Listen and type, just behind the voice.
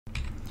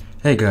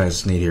Hey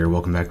guys, Nate here.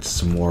 Welcome back to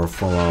some more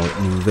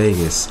Fallout New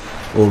Vegas,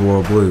 Old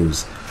World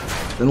Blues.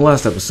 In the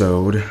last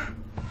episode,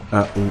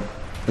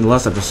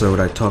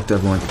 I talked to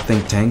everyone at the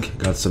think tank,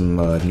 got some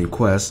new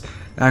quests.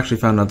 I actually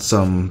found out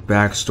some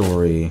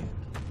backstory,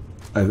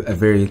 a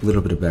very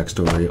little bit of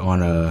backstory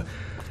on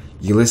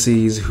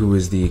Ulysses, who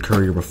is the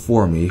courier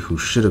before me, who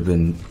should have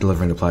been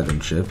delivering the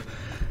Platinum ship.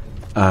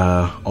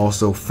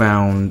 Also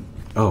found.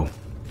 Oh,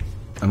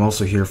 I'm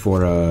also here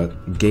for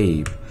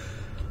Gabe,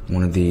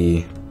 one of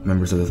the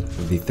members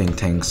of the think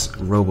tank's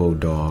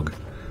Robo-Dog.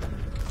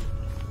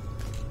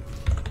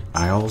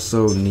 I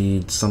also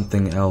need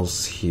something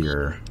else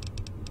here.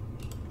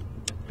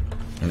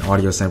 An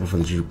audio sample for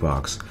the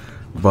jukebox.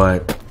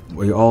 But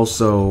we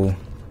also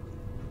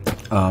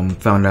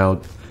found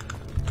out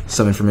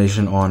some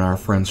information on our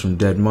friends from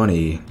Dead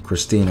Money,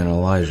 Christine and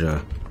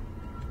Elijah.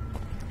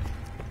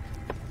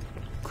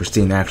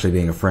 Christine actually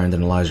being a friend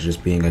and Elijah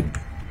just being a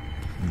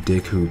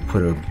dick who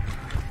put a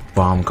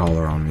bomb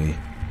collar on me.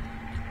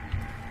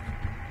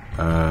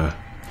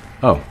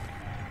 Oh.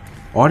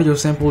 Audio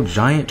sample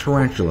Giant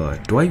Tarantula.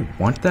 Do I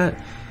want that?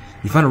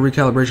 You find a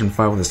recalibration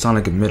file with a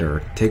sonic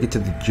emitter. Take it to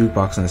the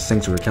jukebox and the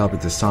sync to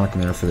recalibrate the sonic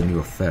emitter for the new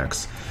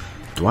effects.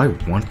 Do I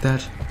want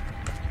that?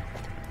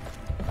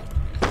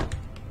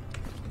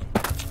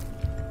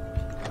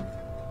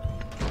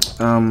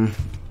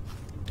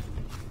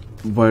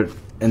 But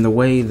in the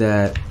way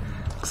that...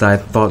 Because I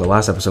thought the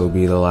last episode would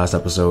be the last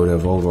episode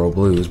of Old World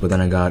Blues, but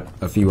then I got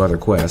a few other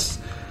quests.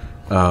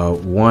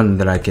 One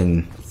that I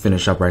can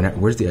finish up right now.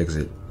 Where's the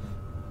exit?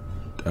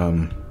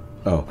 One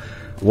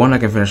I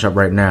can finish up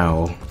right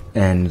now,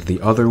 and the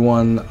other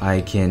one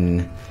I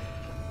can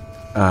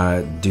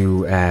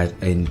do at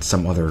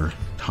some other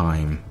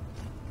time,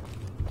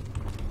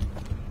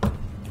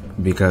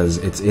 because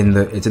it's in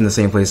the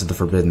same place as the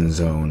Forbidden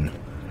Zone.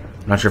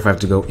 I'm not sure if I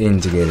have to go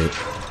in to get it.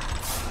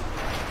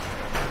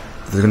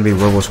 There's gonna be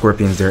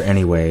Robo-Scorpions there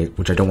anyway,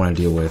 which I don't want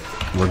to deal with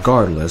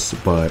regardless,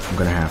 but I'm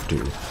gonna have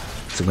to.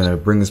 So I'm gonna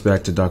bring this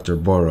back to Dr.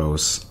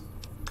 Boros,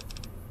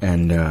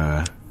 and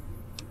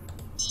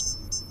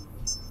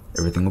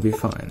everything will be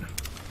fine.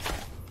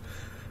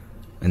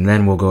 And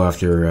then we'll go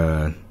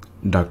after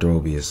Dr.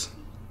 Mobius.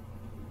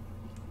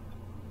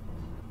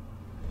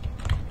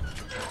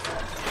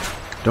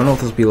 Don't know if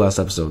this will be last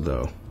episode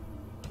though.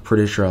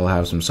 Pretty sure I'll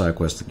have some side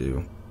quests to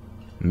do.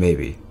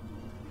 Maybe.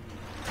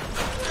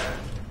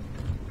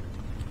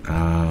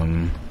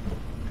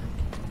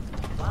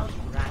 While you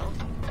were out,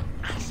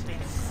 I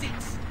spent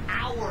 6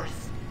 hours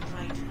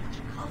trying to reach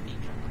a coffee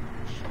cup.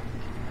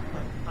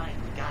 When I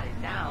finally got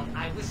it down,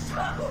 I was so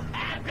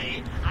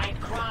happy. I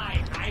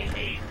cried. I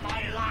hate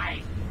my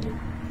life.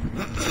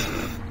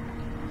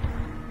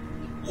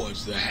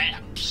 What's the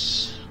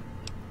haps?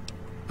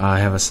 I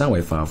have a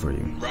Soundwave file for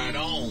you. Right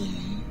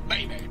on,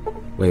 baby.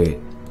 Wait.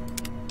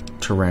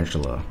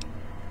 Tarantula.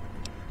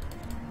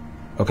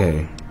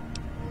 Okay.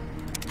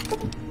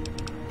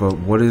 But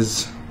what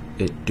does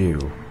it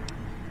do?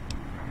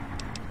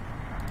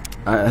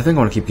 I think I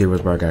want to keep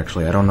Gabriel's Bark,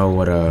 actually. I don't know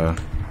what, I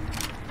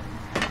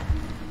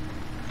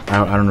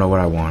don't know what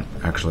I want,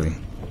 actually.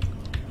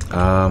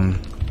 I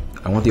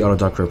want the auto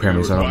dock to repair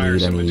me, so I don't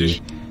need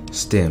any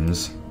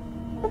stims.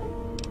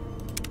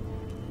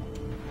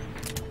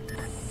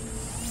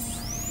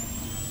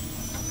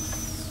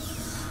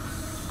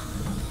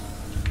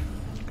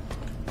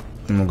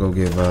 And we'll go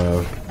give,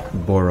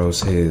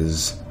 Boros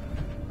his...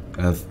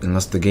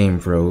 unless the game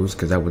froze,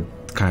 because that would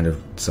kind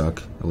of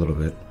suck a little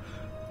bit.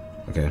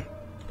 Okay.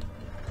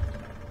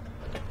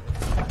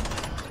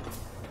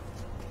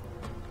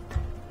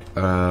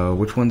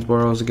 Which one's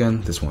Boros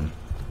again? This one.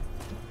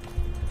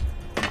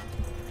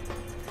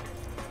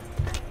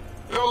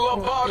 The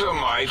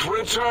lobotomite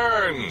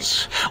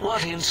returns.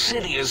 What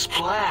insidious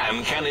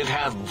plan can it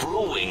have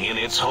brewing in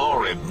its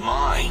horrid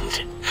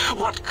mind?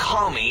 What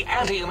commie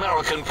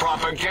anti-American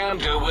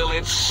propaganda will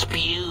it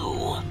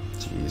spew?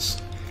 Jeez.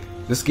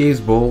 This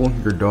Gabe's Bowl,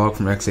 your dog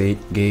from X8,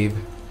 Gabe?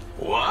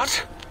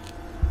 What?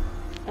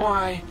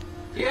 Why,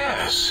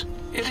 yes,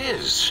 it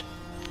is.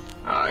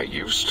 I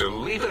used to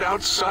leave it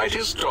outside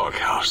his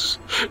doghouse,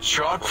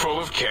 chock full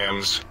of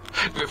chems,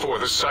 before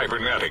the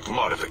cybernetic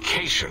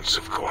modifications,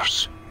 of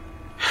course.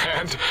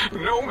 And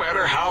no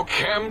matter how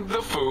chemmed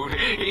the food,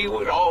 he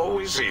would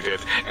always eat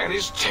it, and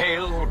his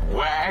tail would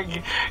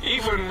wag,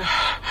 even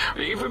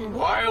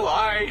while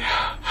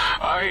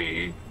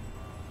I...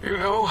 You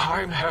know,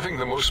 I'm having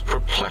the most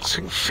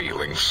perplexing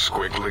feeling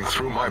squiggling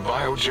through my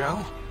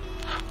biogel.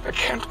 I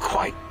can't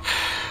quite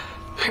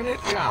pin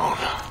it down.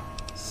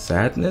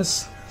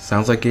 Sadness?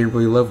 Sounds like Gabe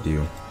really loved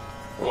you.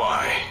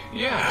 Why,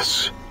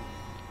 yes.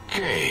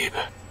 Gabe.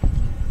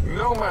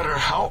 No matter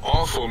how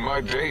awful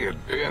my day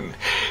had been,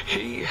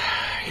 he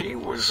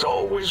was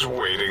always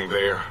waiting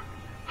there.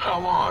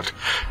 How odd.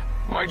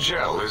 My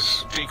gel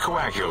is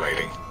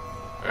decoagulating.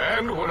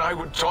 And when I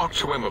would talk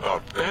to him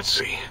about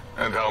Betsy,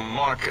 and how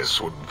Marcus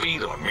would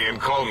beat on me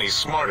and call me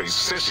Smarty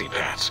Sissy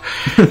Pants,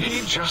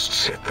 he'd just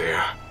sit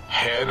there,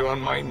 head on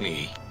my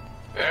knee,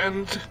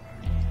 and...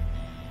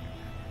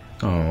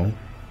 Oh.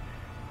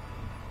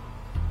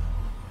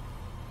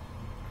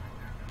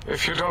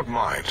 If you don't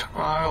mind,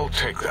 I'll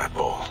take that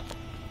ball.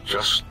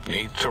 Just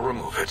need to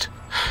remove it.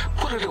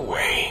 Put it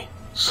away,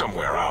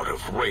 somewhere out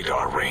of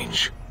radar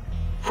range.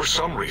 For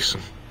some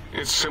reason,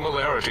 its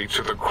similarity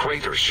to the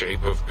crater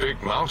shape of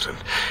Big Mountain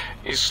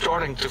is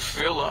starting to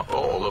fill up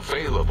all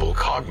available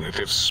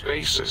cognitive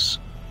spaces.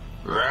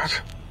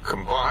 That,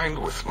 combined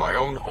with my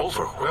own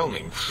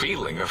overwhelming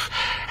feeling of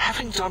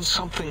having done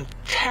something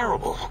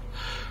terrible,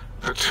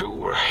 the two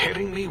were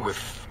hitting me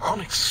with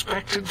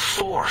unexpected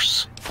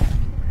force.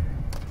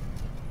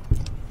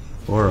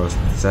 Or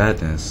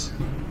sadness.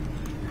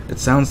 It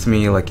sounds to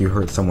me like you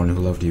hurt someone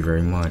who loved you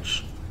very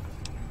much.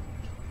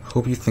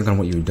 Hope you think on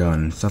what you've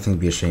done. It's nothing to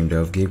be ashamed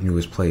of. Gave you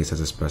his place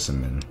as a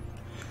specimen.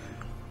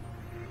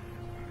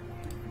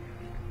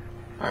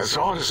 As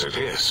odd as it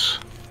is,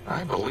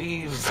 I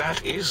believe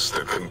that is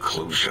the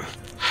conclusion.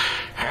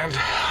 And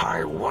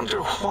I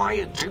wonder why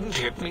it didn't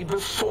hit me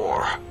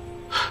before.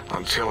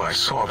 Until I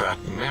saw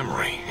that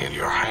memory in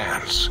your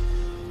hands.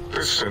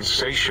 This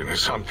sensation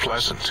is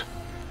unpleasant.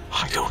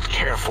 I don't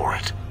care for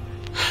it.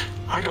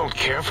 I don't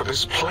care for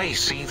this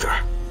place either.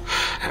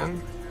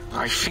 And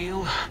I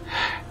feel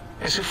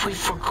as if we've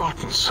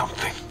forgotten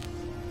something.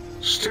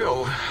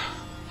 Still,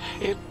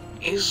 it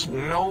is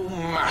no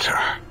matter.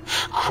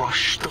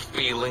 Crush the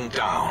feeling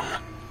down.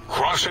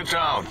 Crush it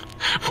down.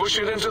 Push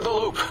it into the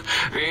loop.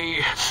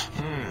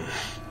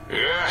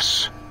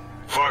 Yes,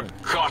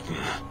 forgotten.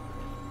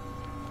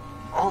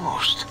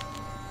 Almost.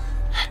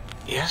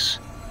 Yes,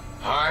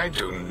 I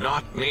do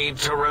not need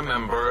to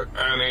remember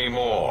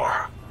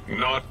anymore.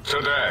 Not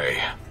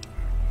today.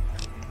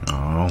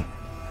 Oh,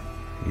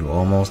 you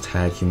almost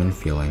had human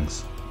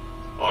feelings.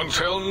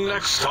 Until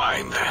next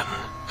time, then.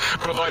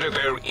 Provided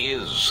there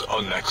is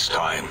a next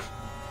time.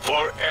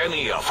 For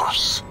any of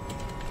us.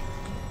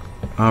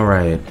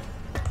 Alright.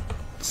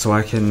 So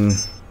I can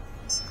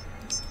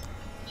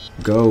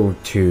go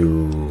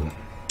to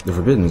the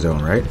Forbidden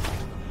Zone, right?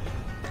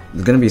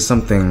 There's gonna be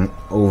something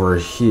over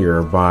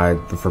here by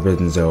the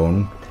Forbidden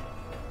Zone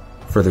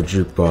for the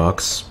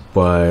jukebox,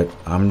 but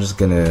I'm just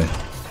gonna...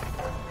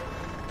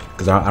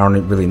 because I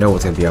don't really know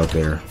what's gonna be out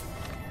there.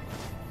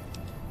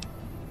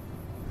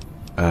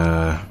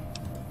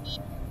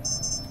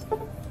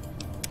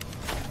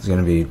 It's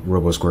gonna be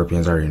Robo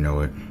Scorpions, I already know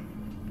it.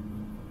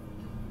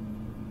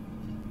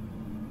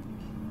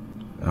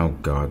 Oh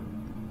god.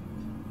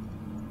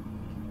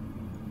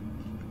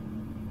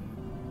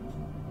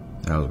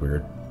 That was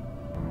weird.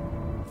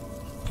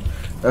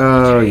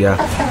 Oh, yeah.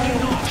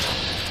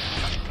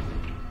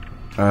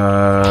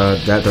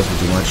 That doesn't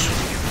do much.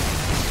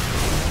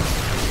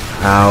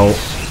 Ow.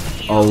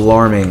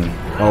 Alarming.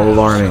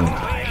 Alarming.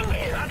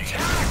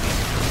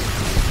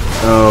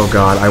 Oh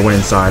god, I went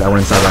inside. I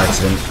went inside by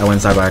accident. I went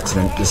inside by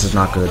accident. This is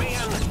not good.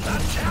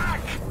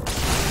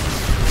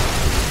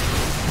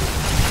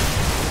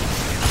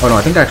 Oh no,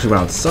 I think I actually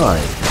went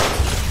outside.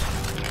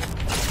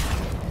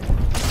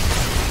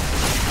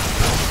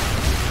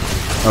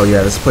 Oh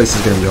yeah, this place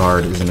is gonna be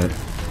hard, isn't it?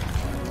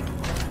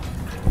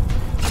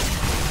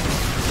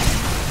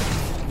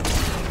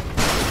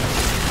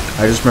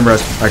 I just remember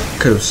I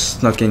could have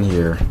snuck in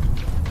here,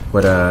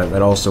 but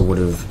that also would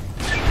have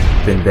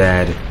been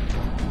bad.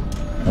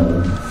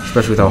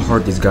 Especially with how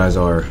hard these guys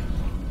are.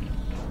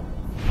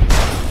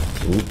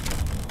 Oop.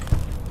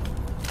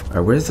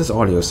 Alright, where's this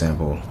audio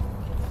sample?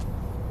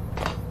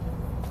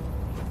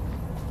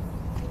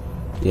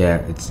 Yeah,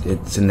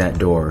 it's in that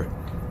door.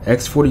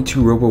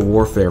 X-42 Robo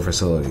Warfare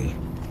Facility.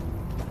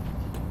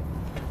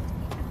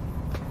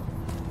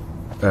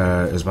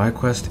 Is my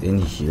quest in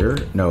here?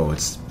 No,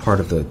 it's part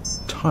of the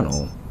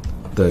tunnel.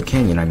 The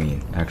canyon, I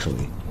mean,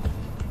 actually.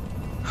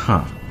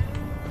 Huh.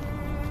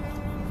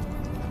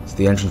 So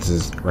the entrance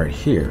is right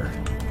here.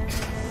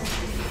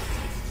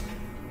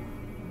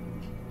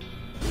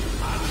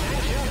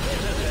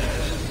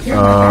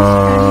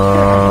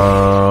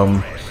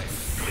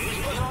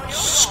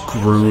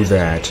 Screw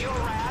that.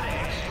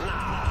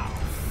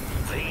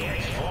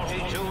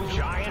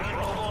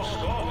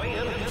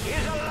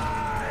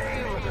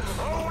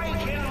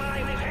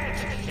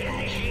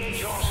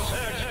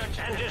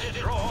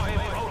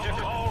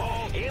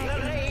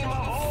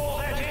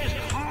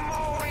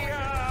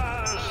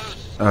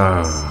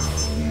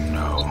 Oh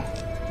no.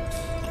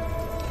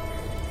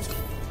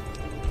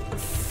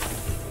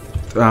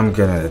 I'm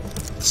gonna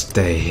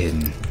stay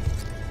hidden.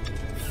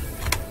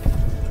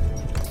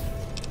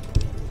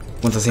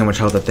 Once I see how much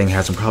health that thing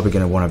has, I'm probably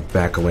gonna want to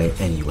back away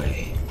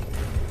anyway.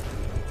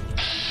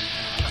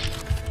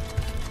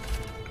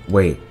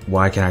 Wait,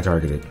 why can't I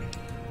target it?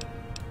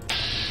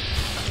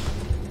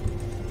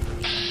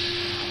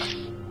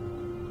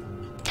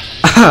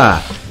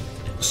 Aha!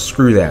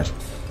 Screw that.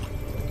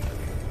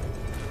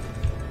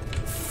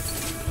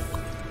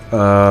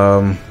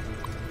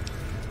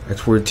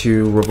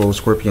 X-42 Robo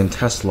Scorpion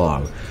test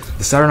log.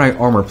 The Saturnite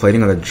armor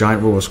plating on the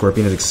giant Robo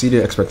Scorpion has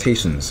exceeded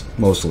expectations,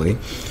 mostly.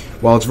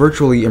 While it's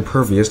virtually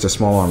impervious to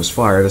small arms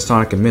fire, the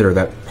sonic emitter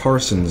that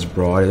Parsons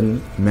brought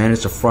in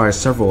managed to fry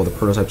several of the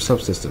prototype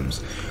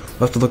subsystems.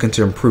 We'll have to look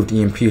into improved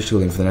EMP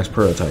shielding for the next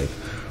prototype.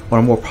 On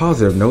a more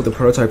positive note, the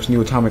prototype's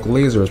new atomic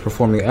laser is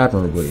performing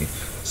admirably.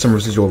 Some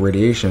residual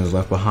radiation is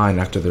left behind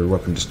after the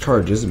weapon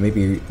discharges. It may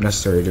be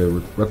necessary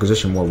to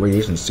requisition more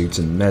radiation suits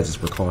and meds as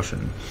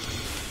precaution.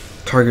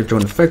 Target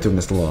drone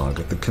effectiveness log.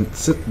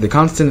 The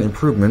constant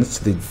improvements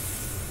to the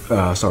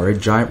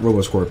giant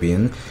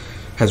Roboscorpion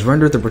has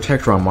rendered the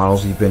Protectron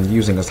models we've been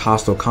using as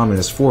hostile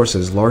communist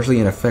forces largely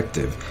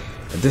ineffective.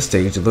 At this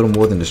stage, a little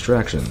more than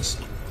distractions.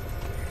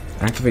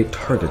 Activate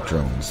target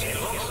drones. It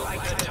looks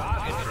like the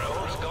target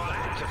drones got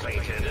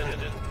activated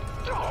and...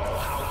 Oh,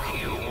 how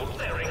cute.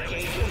 They're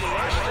engaging the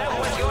rest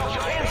with your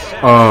giant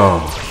set.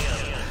 Oh.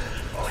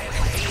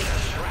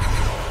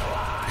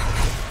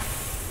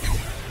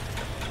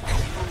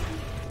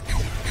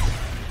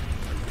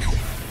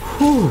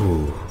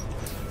 Whew.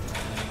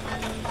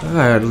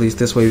 At least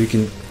this way we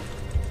can...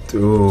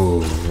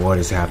 Ooh, what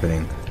is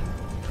happening?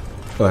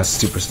 Oh, that's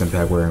Super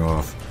Stimpak wearing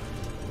off.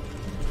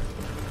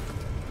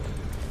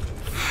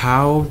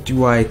 How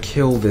do I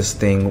kill this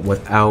thing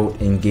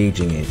without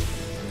engaging it?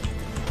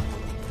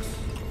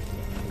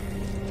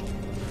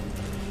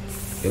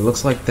 It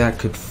looks like that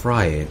could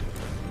fry it.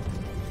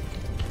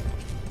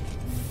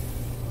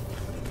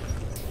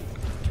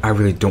 I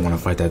really don't want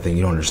to fight that thing,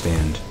 you don't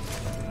understand.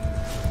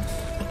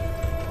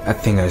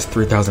 That thing has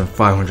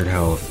 3,500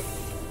 health.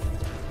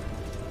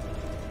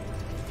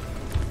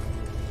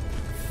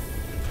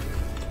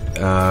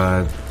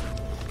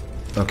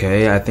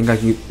 Okay, I think I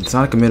can...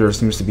 Sonic Emitter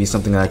seems to be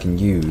something that I can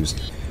use,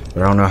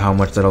 but I don't know how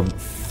much that'll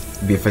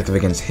be effective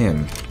against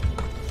him.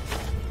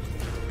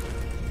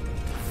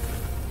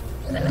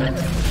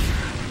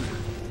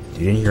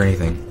 You didn't hear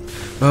anything.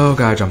 Oh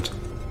god, I jumped.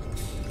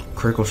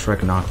 Critical strike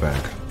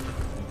knockback.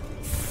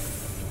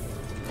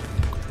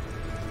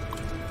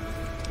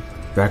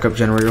 Backup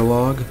generator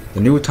log.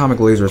 The new atomic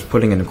laser is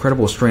putting an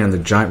incredible strain on the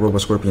giant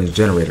Roboscorpion's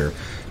generator.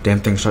 Damn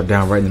thing shut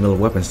down right in the middle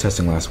of weapons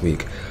testing last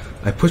week.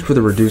 I pushed for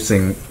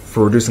reducing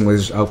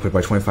laser's output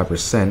by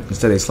 25%.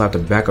 Instead, they slapped a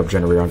backup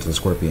generator onto the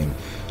Scorpion.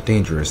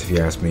 Dangerous, if you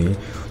ask me.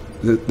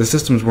 The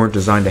systems weren't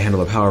designed to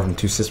handle the power from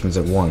two systems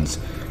at once.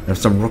 And if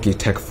some rookie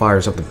tech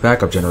fires up the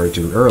backup generator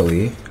too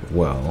early,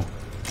 well...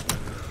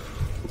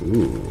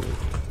 Ooh.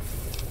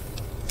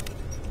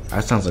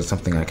 That sounds like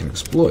something I can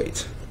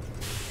exploit.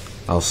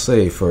 I'll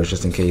save first,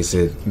 just in case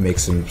it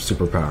makes him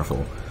super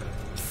powerful.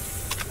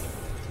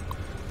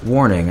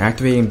 Warning,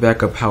 activating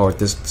backup power at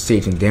this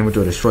stage can damage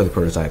or destroy the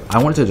prototype.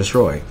 I want it to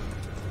destroy.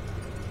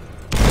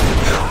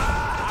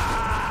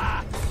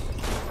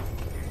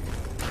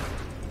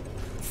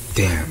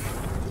 Damn.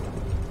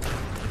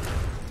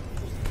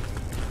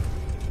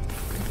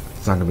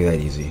 It's not gonna be that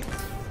easy.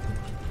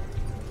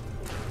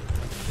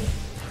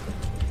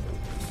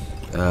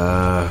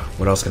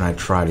 What else can I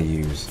try to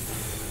use?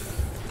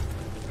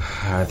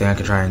 I think I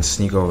can try and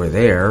sneak over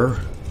there.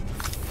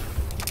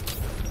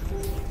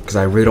 Because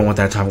I really don't want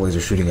that atomic laser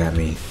shooting at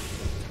me.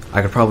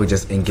 I could probably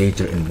just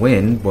engage it and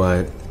win,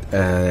 but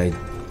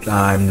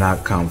I'm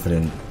not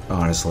confident,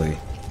 honestly.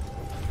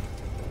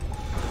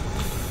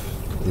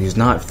 He's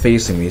not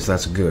facing me, so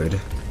that's good.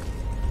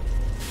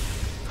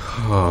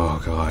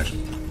 Oh god.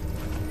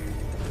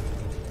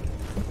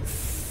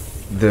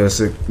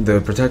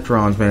 The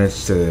Protectrons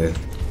managed to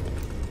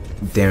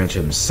damage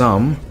him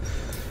some.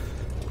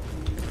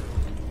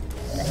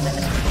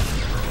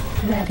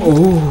 Ready.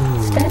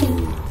 Ooh.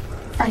 Steady.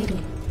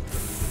 Fighting.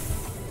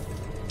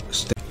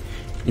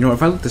 You know,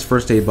 if I look this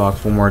first aid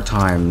box one more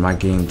time, my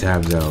game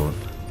tabs out.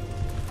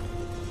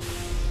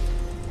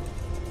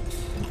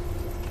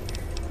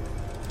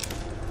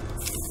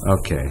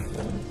 Okay.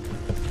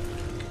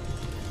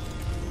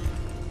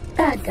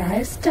 Bad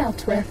guys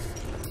dealt with.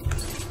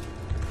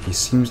 He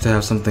seems to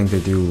have something to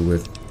do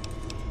with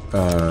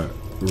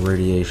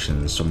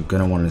radiation, so I'm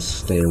gonna want to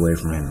stay away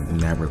from him in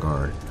that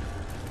regard.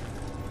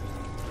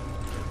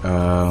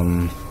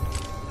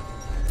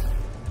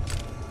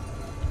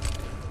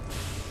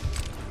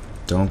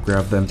 Don't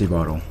grab the empty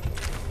bottle.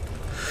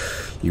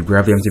 You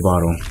grab the empty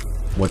bottle.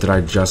 What did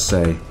I just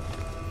say?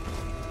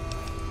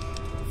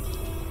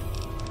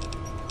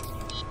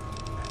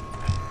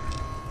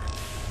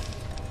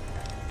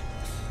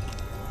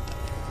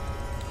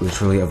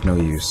 Literally of no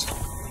use.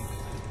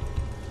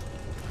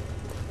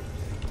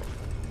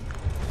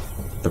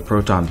 The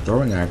proton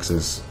throwing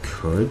axis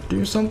could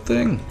do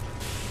something.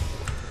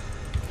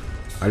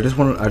 I just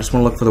want to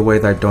look for the way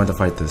that I don't have to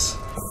fight this.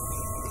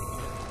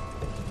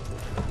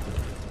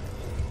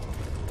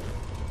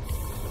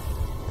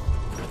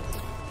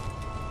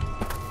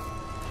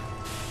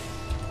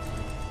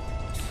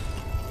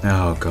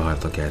 Oh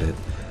god, look at it.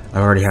 I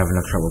already have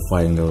enough trouble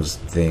fighting those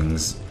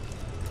things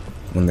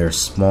when they're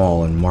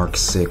small and Mark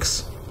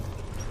 6.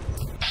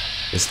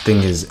 This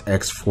thing is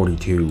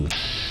X-42.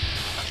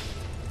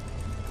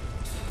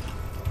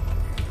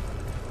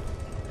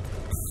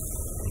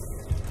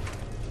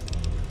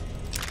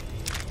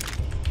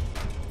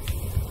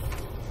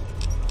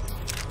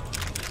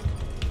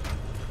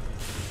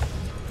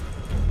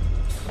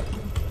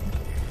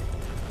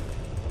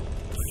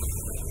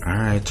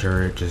 Alright,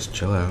 turret, just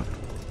chill out.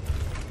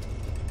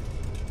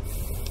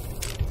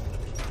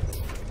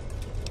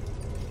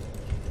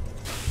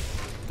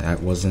 That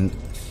wasn't...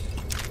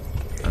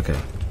 Okay.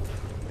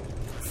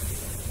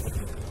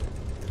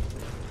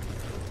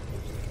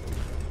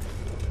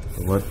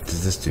 What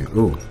does this do?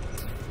 Ooh.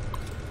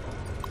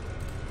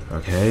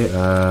 Okay,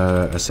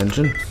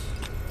 Ascension?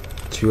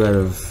 2 out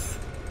of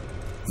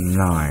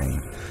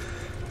 9.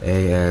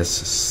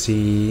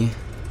 A-S-C-E-N.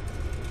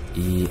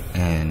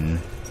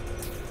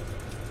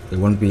 It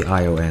wouldn't be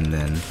I-O-N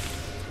then.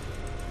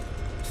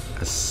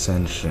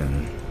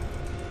 Ascension.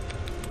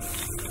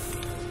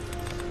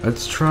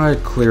 Let's try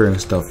clearing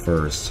stuff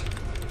first.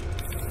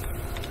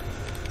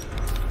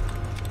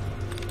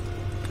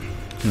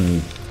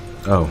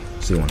 Oh,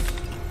 see one.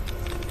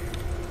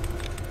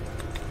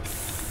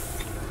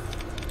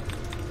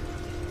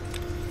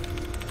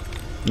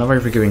 Not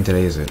very forgiving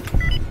today, is it?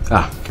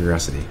 Ah,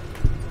 curiosity.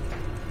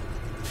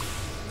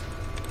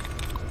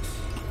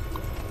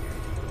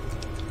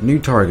 New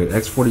target,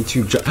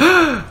 X-42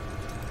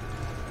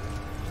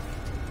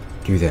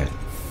 Do that.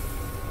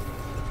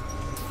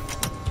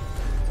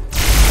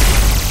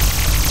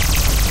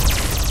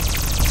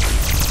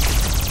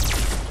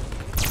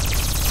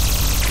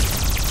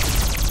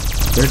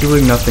 They're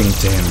doing nothing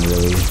to him,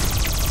 really.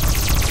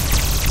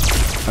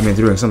 I mean,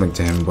 they're doing something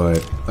to him,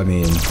 but, I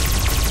mean,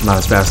 not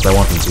as fast as I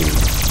want them to.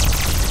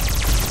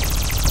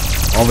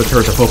 All the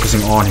turrets are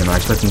focusing on him. I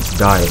expect him to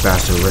die at a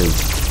faster rate.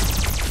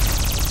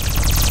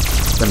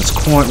 That is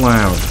quite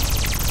loud.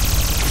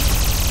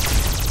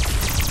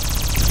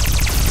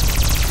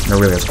 No,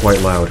 really, that's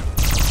quite loud.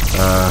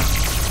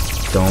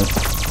 Don't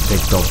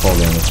fall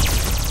damage.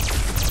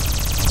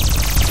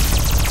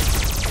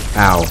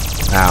 Ow.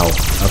 Ow.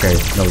 Okay,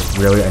 no,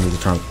 really, I need to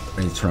turn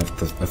off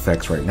the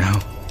effects right now.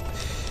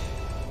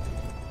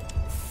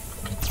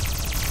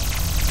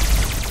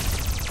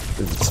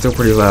 It's still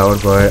pretty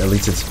loud, but at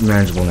least it's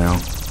manageable now.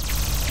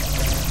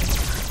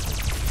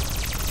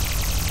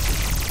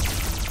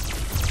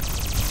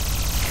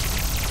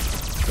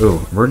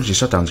 Ooh, emergency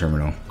shutdown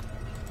terminal.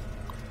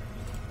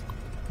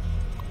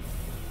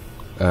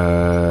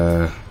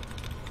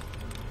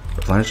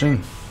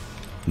 Replenishing?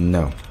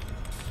 No.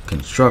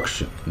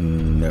 Construction?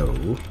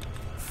 No.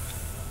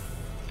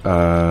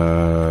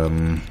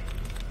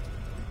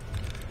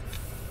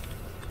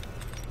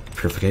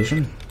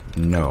 Purification?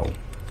 No.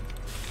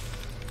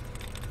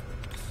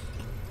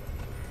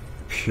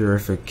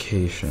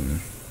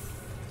 Purification.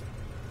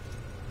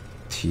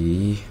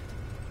 T?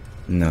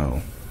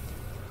 No.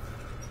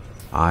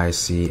 I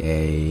see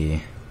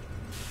a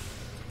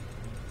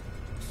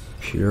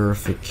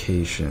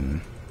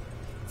purification.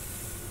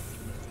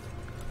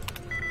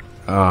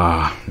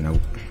 Ah,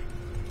 nope.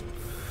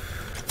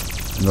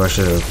 No, I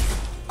should have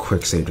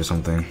quick saved or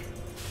something.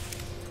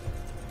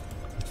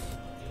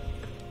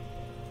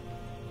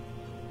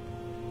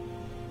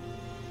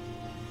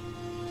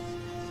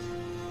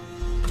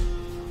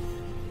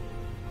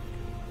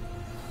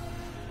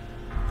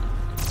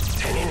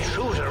 An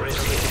intruder is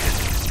here.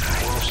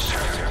 I'm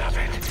certain of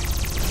it.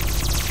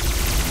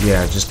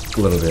 Yeah, just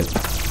a little bit.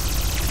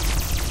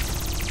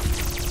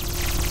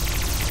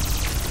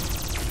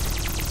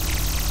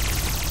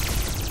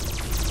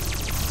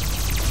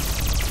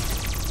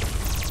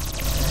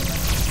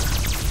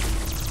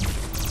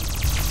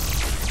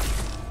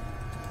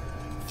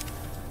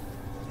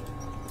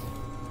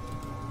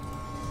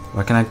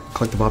 Why can't I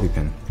collect the bobby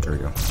pin? There we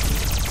go.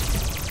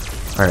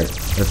 Alright,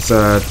 let's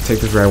take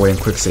this right away and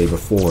quick save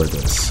before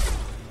this.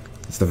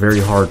 It's the very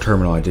hard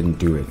terminal, I didn't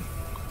do it.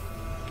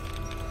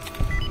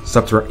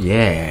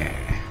 Yeah!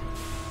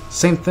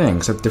 Same thing,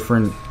 except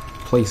different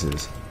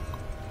places.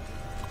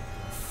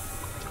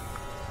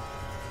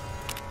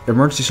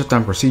 Emergency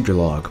shutdown procedure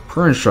log.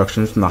 Per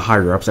instructions from the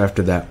higher-ups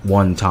after that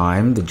one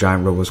time the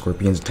giant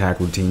Robo-Scorpion's attack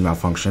routine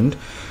malfunctioned,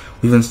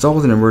 we've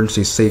installed an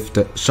emergency safe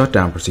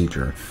shutdown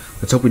procedure.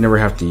 Let's hope we never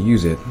have to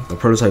use it. The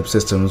prototype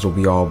systems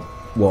will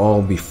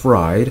all be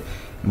fried,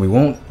 and we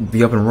won't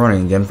be up and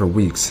running again for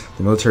weeks.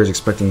 The military is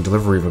expecting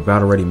delivery of a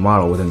battle-ready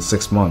model within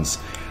 6 months.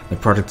 The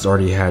project's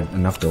already had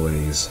enough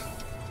delays.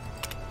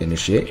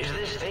 Initiate. Is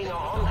this thing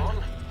on?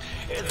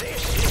 This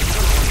is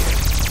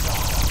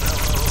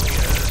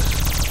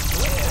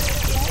We're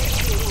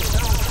initiating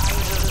some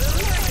kind of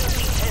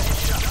emergency test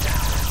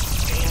shutdown.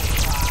 In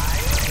 5,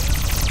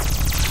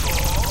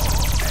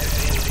 4, as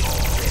in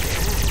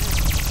forbidden,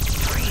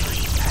 3,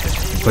 as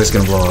in The place is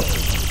gonna blow up. 2,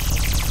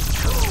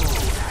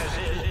 as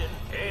in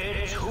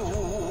 2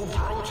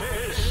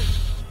 protest,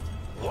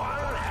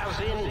 1 as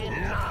in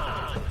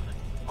none.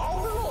 Oh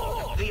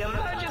look, the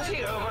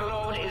emergency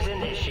overload is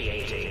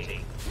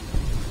initiating.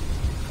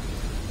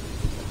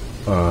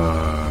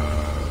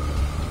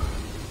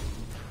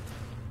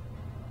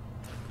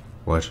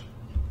 What?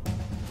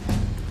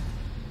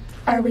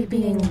 Are we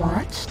being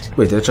watched?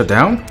 Wait, did it shut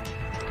down?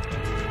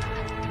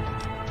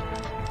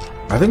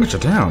 I think it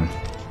shut down.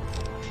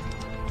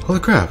 Holy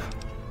crap.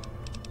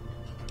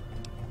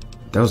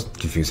 That was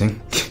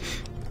confusing.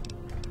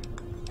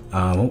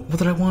 What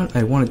did I want?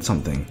 I wanted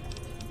something.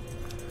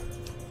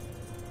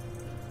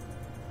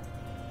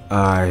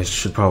 I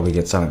should probably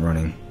get silent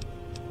running.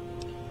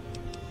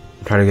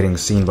 I'm tired of getting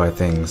seen by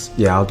things.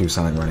 Yeah, I'll do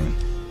silent running.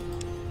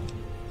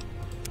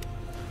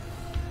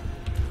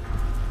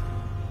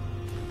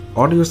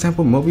 Audio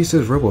sample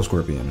Mobius's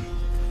Robo-Scorpion.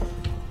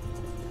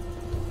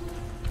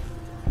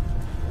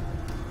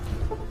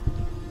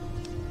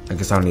 I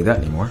guess I don't need that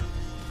anymore.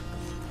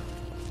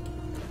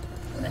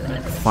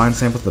 Find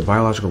samples at the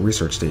Biological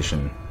Research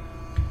Station.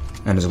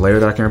 And there's a layer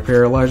that I can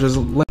repair Elijah's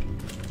leg.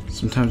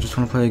 Sometimes I just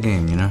want to play a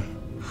game, you know?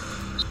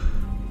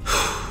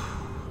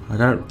 I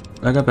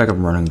got back up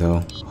and running though,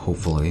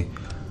 hopefully.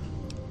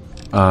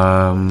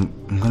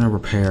 I'm gonna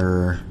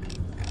repair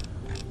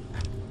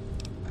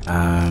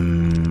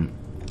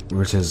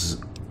which is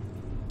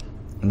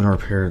I'm gonna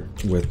repair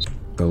it with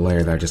the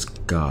layer that I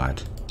just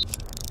got.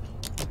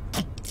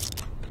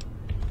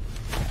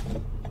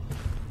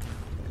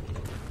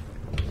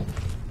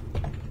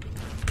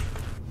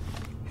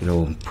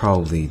 It'll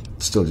probably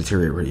still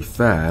deteriorate really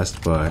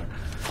fast, but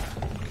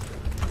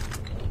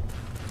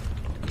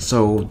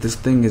so this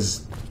thing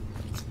is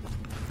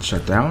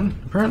shut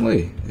down,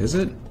 apparently, is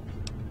it?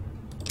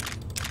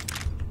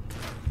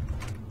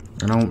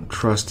 I don't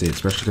trust it,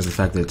 especially because of the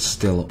fact that it's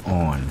still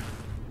on.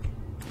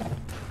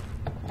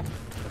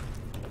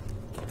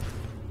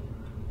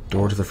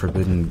 Door to the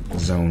Forbidden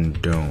Zone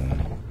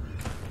Dome.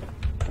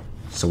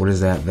 So what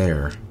is that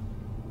there?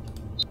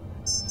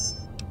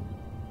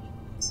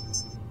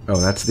 Oh,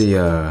 that's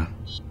the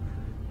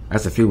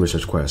field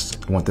research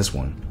quest. I want this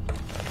one.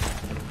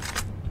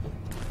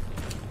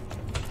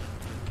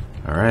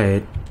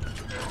 Alright.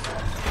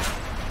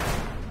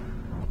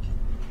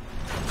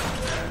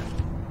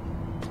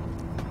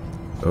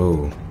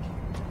 Oh.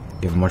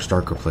 You have a much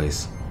darker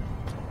place.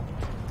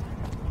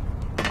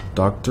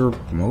 Dr.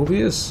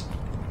 Mobius?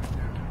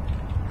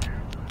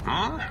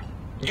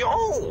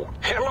 Oh,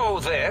 hello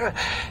there.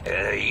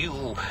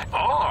 You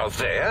are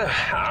there,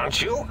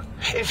 aren't you?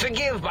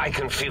 Forgive my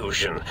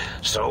confusion.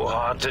 So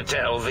hard to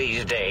tell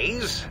these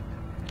days.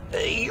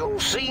 You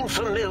seem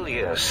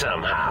familiar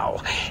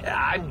somehow.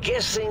 I'm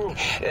guessing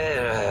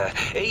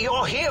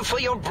you're here for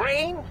your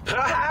brain,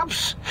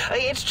 perhaps?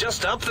 It's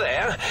just up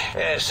there.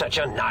 Such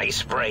a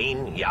nice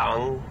brain,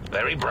 young,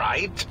 very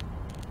bright.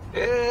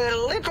 A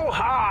little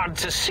hard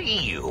to see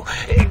you.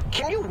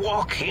 Can you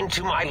walk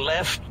into my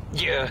left,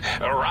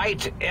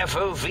 right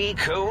FOV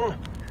cone?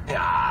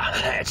 Ah,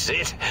 that's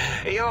it.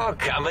 You're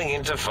coming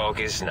into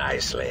focus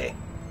nicely.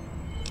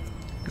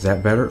 Is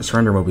that better?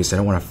 Surrender, Mobius. I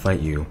don't want to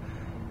fight you.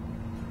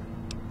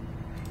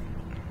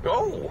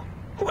 Oh,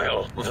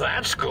 well,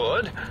 that's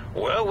good.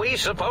 Were we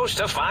supposed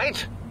to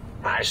fight?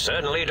 I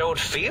certainly don't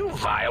feel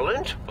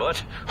violent,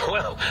 but,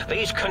 well,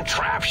 these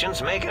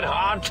contraptions make it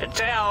hard to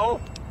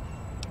tell.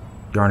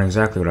 You aren't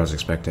exactly what I was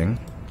expecting.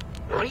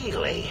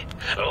 Really?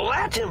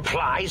 That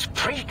implies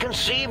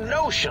preconceived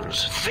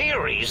notions,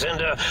 theories, and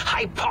a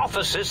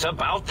hypothesis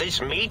about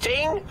this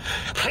meeting?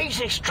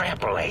 Please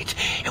extrapolate.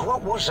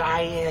 What was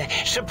I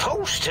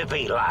supposed to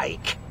be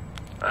like?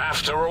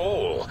 After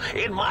all,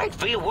 it might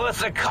be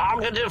worth a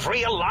cognitive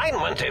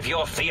realignment if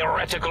your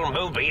theoretical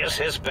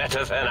Mobius is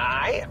better than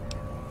I.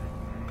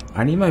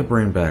 I need my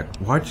brain back.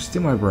 Why'd you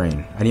steal my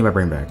brain? I need my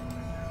brain back.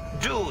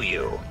 Do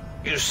you?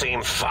 You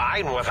seem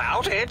fine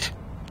without it.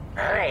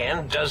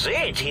 And does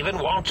it even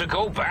want to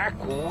go back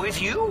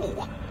with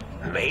you?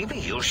 Maybe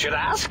you should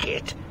ask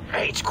it.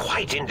 It's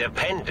quite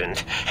independent,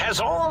 has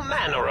all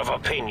manner of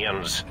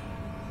opinions.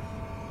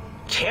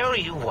 Tell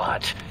you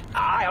what,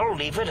 I'll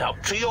leave it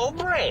up to your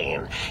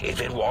brain.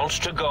 If it wants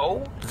to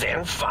go,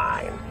 then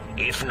fine.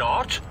 If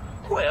not,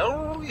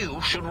 well,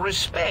 you should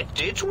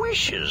respect its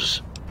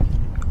wishes.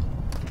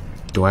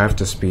 Do I have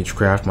to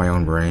speechcraft my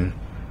own brain?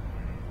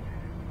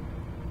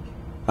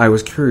 I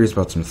was curious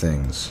about some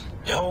things.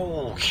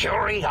 Oh,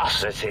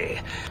 curiosity.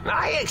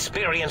 I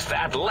experience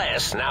that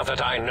less now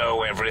that I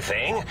know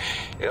everything.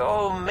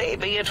 Or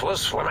maybe it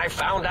was when I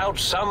found out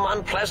some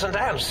unpleasant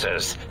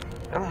answers.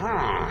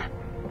 I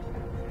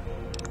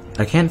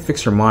can't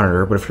fix your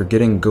monitor, but if you're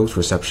getting ghost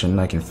reception,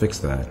 I can fix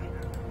that.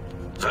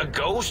 The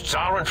ghosts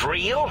aren't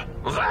real?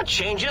 That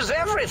changes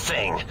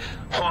everything.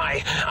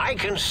 Why, I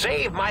can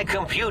save my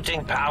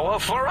computing power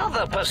for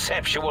other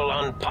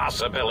perceptual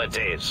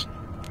impossibilities.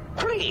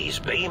 Please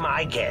be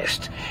my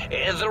guest.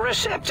 The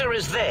receptor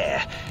is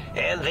there,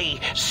 and the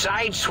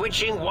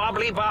side-switching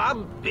wobbly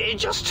bob,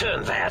 just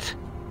turn that.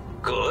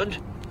 Good,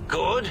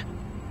 good,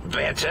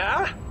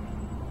 better.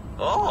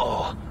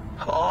 Oh,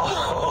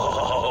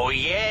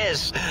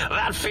 yes,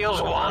 that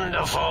feels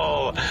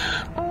wonderful.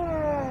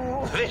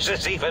 This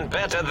is even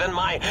better than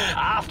my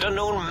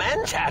afternoon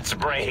Mentats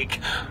break.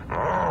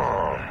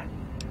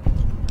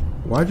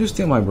 Why'd you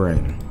steal my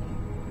brain?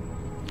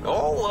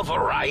 Oh, a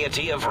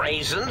variety of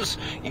reasons.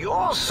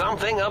 You're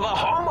something of a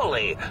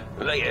homily.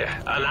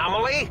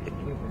 Anomaly?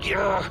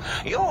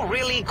 You're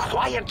really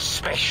quite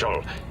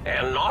special,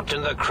 and not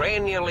in the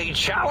cranially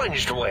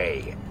challenged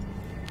way.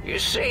 You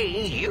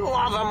see, you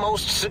are the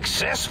most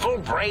successful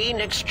brain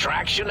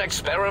extraction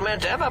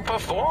experiment ever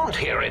performed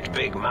here at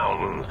Big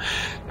Mountain.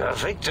 A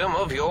victim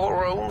of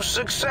your own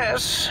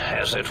success,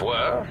 as it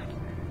were.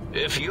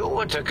 If you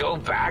were to go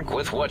back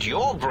with what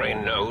your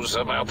brain knows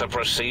about the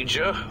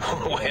procedure,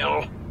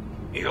 well,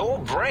 your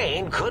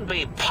brain could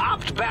be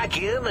popped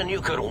back in and you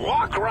could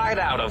walk right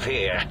out of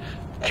here.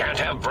 Can't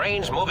have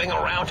brains moving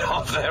around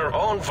of their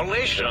own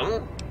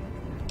volition.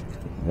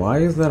 Why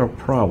is that a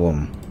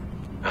problem?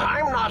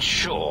 I'm not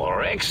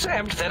sure,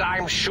 except that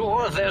I'm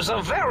sure there's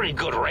a very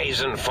good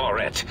reason for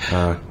it.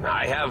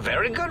 I have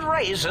very good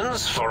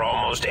reasons for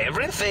almost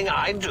everything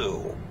I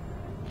do.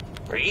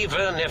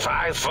 Even if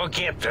I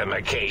forget them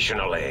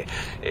occasionally.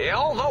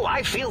 Although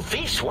I feel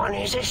this one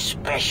is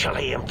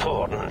especially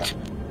important.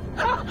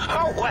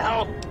 Oh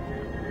well.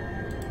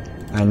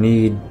 I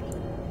need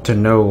to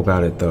know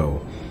about it,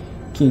 though.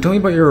 Can you tell me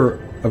about your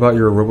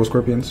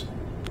Roboscorpions?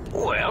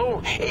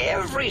 Well,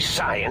 every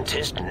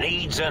scientist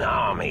needs an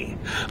army.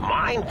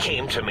 Mine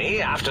came to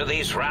me after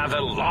these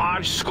rather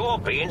large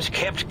scorpions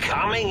kept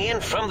coming in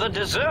from the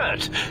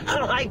desert,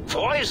 like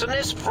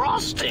poisonous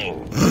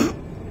frosting.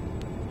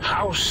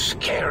 How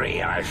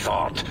scary, I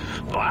thought.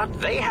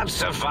 But they had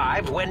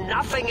survived when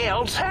nothing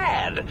else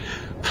had.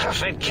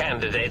 Perfect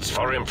candidates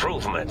for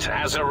improvement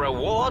as a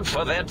reward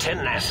for their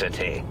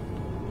tenacity.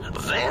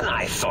 Then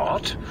I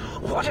thought,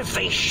 what if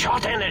they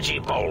shot energy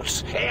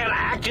bolts and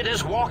acted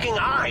as walking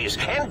eyes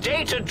and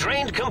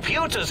data-drained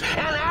computers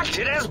and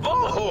acted as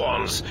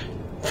bullhorns?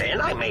 Then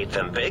I made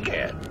them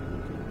bigger.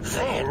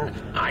 Then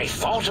I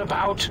thought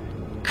about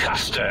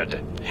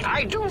custard.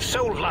 I do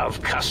so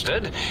love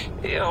custard.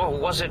 Or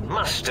was it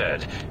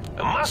mustard?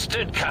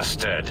 Mustard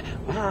custard.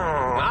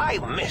 I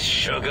miss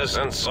sugars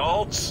and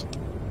salts.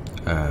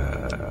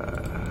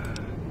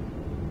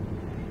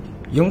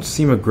 You don't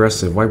seem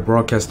aggressive. Why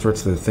broadcast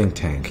threats to the think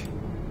tank?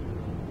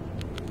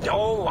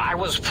 Oh, I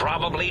was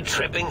probably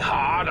tripping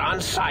hard on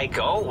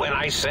Psycho when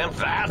I sent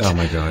that. Oh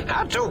my god.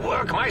 Had to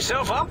work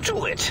myself up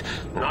to it.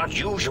 Not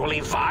usually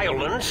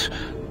violent,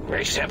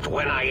 except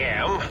when I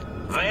am.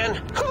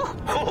 Then,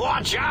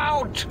 watch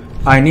out!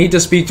 I need to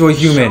speak to a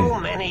human. So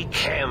many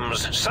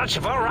chems, such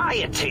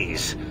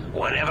varieties.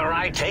 Whenever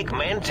I take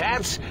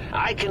Mentats,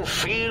 I can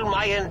feel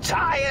my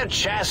entire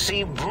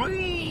chassis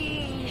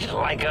breathe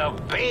like a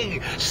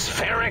big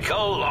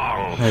spherical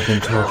lung. I've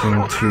been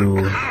talking to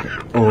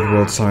old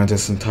world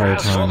scientists the entire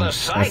time.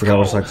 I forgot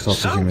what it's like to talk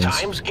to humans.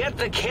 Sometimes get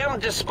the chem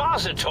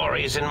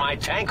dispositories in my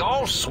tank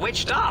all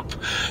switched up.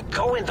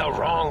 Go in the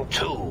wrong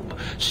tube.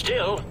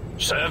 Still,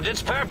 served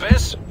its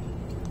purpose.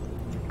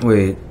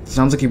 Wait,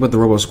 sounds like you put the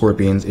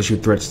Roboscorpions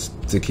issued threats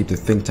to keep the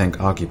think tank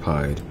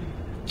occupied.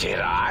 Did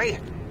I?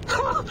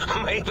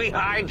 Maybe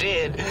I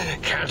did.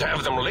 Can't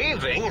have them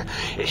leaving.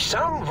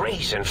 Some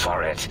reason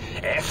for it.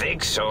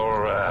 Ethics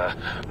or,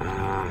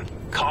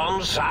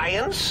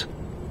 conscience?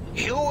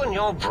 You and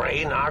your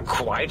brain are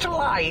quite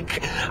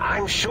alike.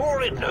 I'm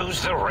sure it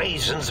knows the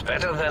reasons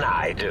better than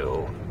I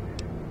do.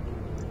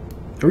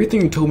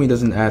 Everything you told me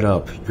doesn't add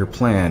up. Your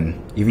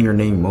plan, even your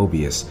name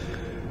Mobius.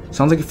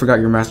 Sounds like you forgot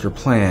your master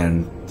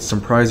plan.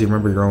 Surprised you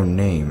remember your own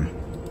name.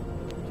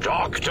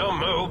 Dr.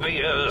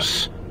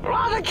 Mobius.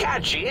 Rather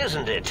catchy,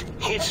 isn't it?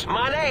 It's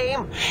my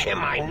name, and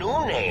my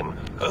new name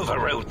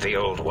overwrote the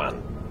old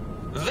one.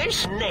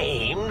 This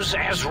name's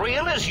as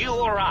real as you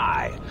or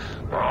I,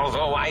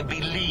 although I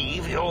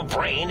believe your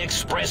brain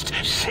expressed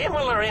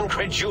similar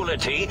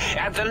incredulity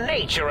at the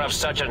nature of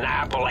such an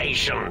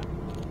appellation.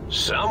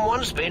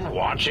 Someone's been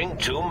watching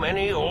too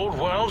many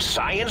old-world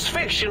science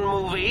fiction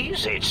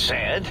movies, it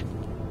said.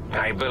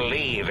 I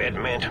believe it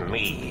meant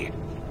me.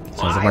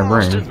 Sounds like my I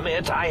must brain.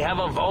 admit I have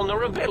a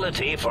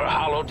vulnerability for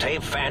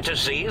holotape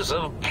fantasies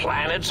of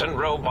planets and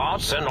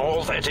robots and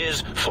all that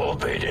is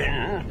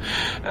forbidden.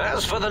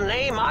 As for the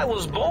name I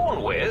was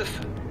born with,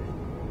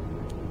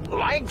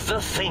 like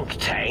the think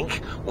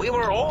tank, we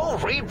were all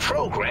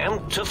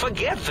reprogrammed to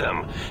forget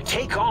them,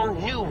 take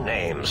on new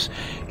names.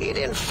 It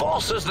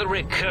enforces the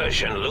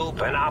recursion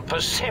loop in our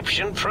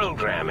perception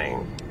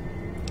programming.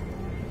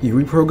 You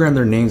reprogrammed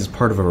their names as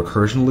part of a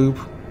recursion loop?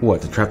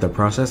 What, to trap their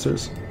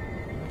processors?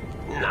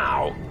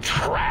 Now,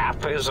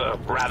 trap is a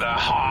rather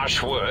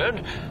harsh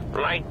word,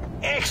 like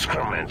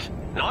excrement.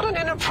 Not an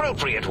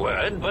inappropriate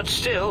word, but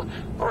still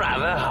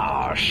rather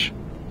harsh.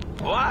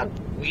 But,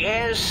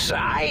 yes,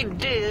 I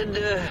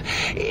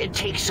did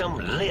take some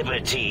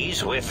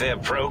liberties with their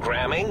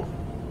programming.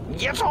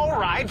 It's all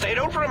right, they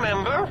don't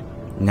remember.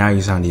 Now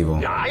you sound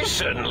evil. I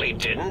certainly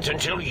didn't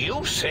until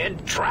you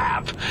said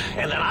trap,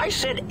 and then I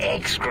said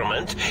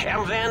excrement,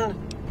 and then...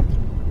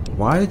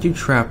 Why did you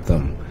trap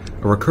them?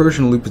 A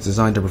recursion loop is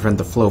designed to prevent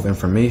the flow of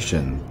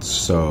information,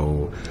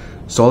 so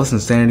all this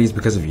insanity is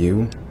because of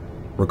you?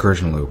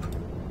 Recursion loop.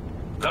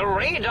 The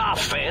radar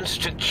fence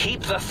to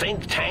keep the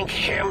think tank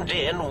hemmed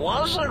in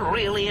wasn't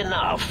really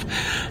enough.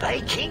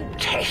 They keep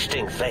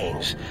testing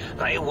things.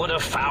 They would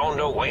have found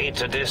a way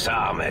to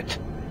disarm it.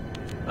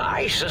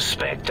 I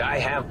suspect I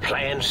have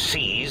Plan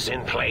C's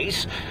in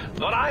place,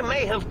 but I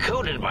may have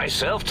coded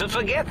myself to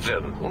forget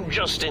them,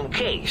 just in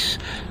case.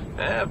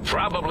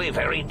 Probably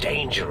very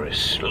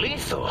dangerous,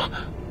 lethal,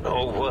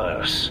 or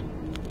worse.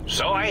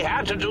 So I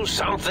had to do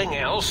something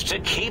else to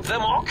keep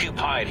them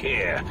occupied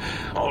here.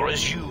 Or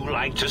as you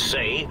like to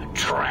say,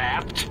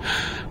 trapped.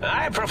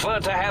 I prefer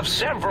to have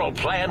several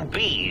Plan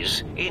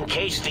Bs, in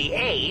case the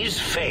A's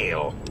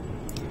fail.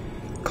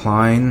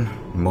 Klein,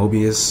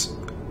 Mobius,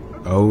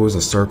 O's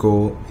a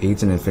circle,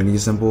 8's an infinity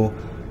symbol.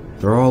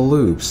 They're all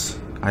loops.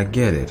 I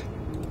get it.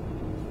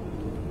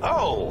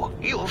 Oh,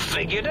 you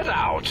figured it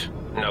out.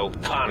 No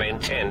pun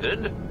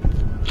intended.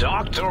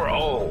 Dr.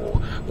 O,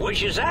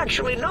 which is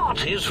actually not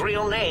his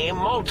real name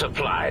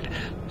multiplied,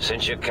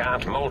 since you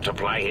can't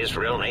multiply his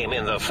real name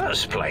in the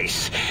first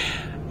place.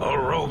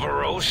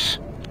 Ouroboros,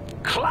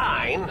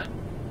 Klein,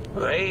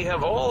 they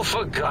have all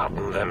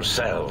forgotten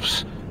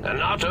themselves. And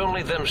not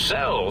only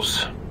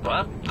themselves,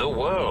 but the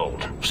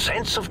world,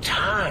 sense of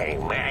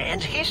time,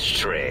 and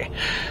history.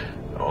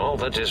 All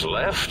that is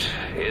left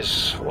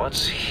is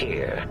what's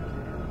here.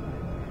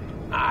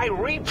 I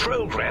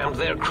reprogrammed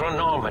their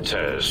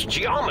chronometers,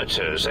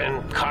 geometers,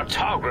 and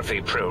cartography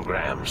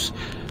programs.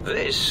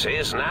 This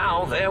is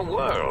now their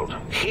world,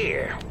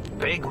 here,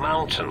 Big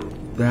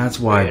Mountain. That's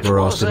why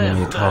Burroughs didn't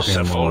need to talk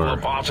anymore.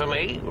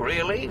 Lobotomy,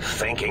 really,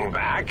 thinking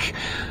back.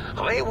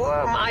 They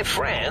were my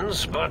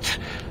friends, but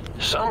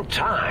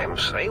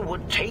sometimes they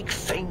would take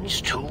things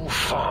too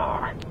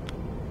far.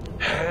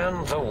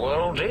 And the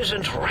world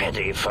isn't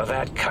ready for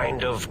that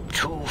kind of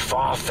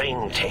too-far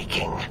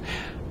thing-taking.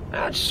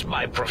 That's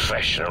my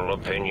professional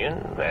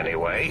opinion,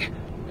 anyway.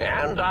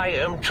 And I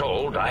am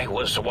told I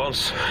was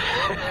once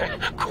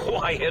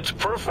quite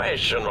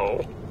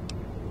professional.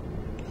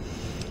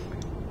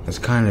 That's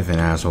kind of an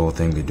asshole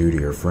thing to do to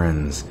your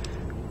friends.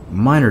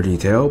 Minor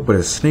detail, but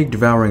a snake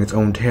devouring its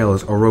own tail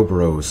is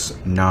Ouroboros,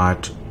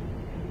 not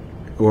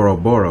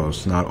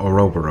Ouroboros, not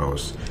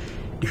Ouroboros.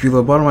 If you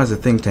lobotomize a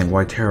think tank,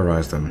 why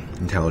terrorize them?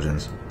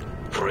 Intelligence.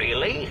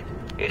 Really?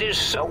 It is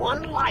so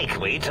unlike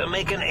me to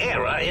make an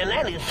error in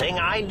anything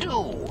I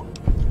do.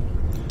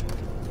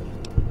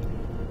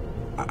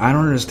 I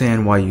don't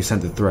understand why you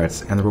sent the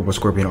threats and the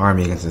Robo-Scorpion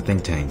army against the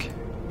think tank.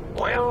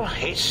 Well,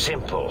 it's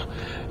simple.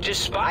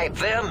 Despite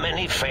their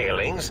many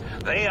failings,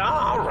 they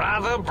are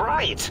rather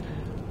bright.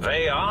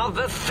 They are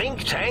the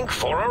think tank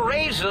for a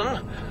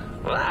reason.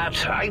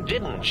 That I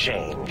didn't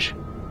change.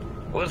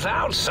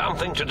 Without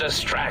something to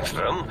distract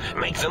them,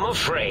 make them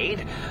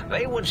afraid,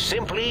 they would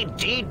simply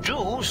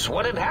deduce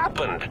what had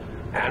happened.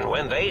 And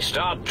when they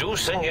start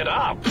deucing it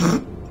up,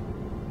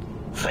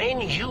 then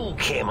you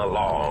came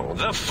along,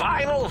 the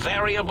final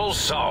variable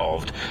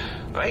solved.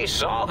 They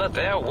saw that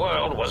their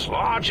world was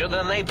larger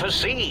than they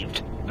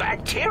perceived.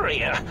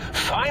 Bacteria,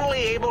 finally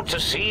able to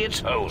see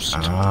its host.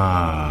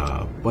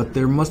 Ah, but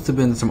there must have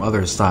been some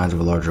other signs of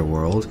a larger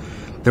world.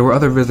 There were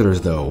other visitors,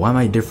 though. Why am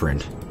I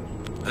different?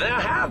 There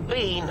have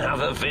been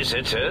other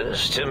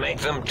visitors to make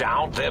them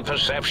doubt their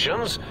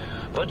perceptions,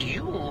 but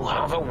you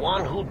are the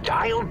one who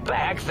dialed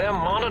back their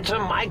monitor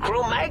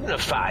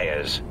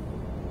micromagnifiers.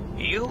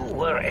 You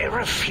were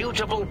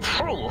irrefutable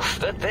proof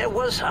that there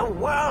was a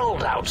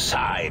world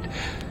outside.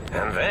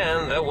 And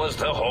then there was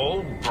the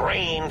whole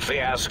brain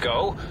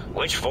fiasco,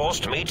 which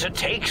forced me to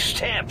take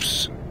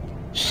steps.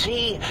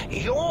 See,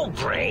 your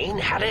brain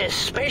had a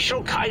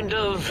special kind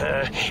of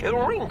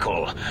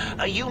wrinkle,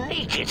 a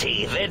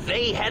uniquity that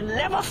they had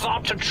never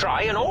thought to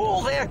try in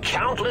all their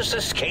countless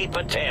escape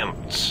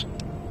attempts.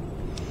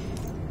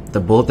 The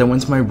bullet that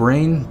went to my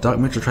brain? Doc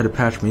Mitchell tried to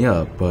patch me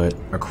up, but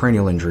a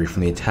cranial injury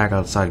from the attack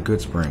outside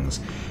Goodsprings.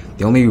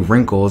 The only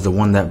wrinkle is the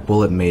one that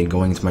bullet made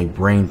going into my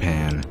brain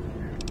pan.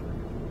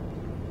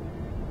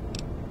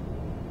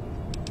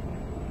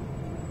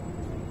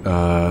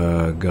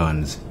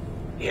 Guns.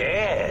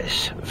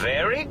 Yes,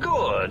 very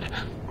good.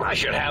 I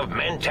should have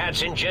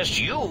Mentats ingest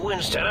you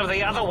instead of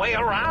the other way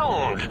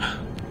around.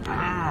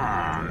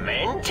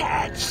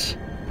 Mentats.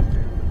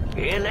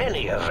 In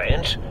any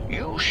event,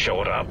 you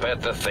showed up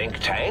at the think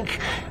tank,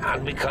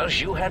 and because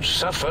you had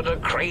suffered a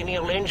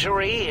cranial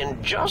injury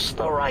in just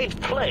the right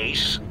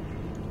place,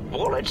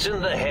 bullets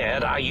in the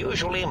head are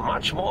usually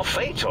much more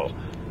fatal,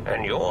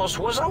 and yours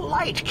was a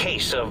light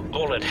case of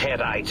bullet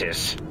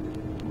headitis.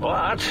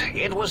 But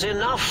it was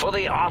enough for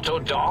the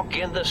autodoc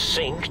in the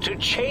sink to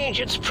change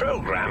its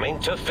programming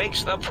to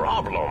fix the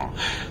problem.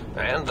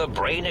 And the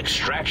brain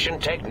extraction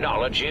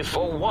technology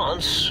for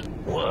once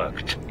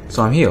worked.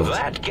 So I'm healed.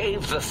 That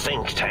gave the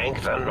think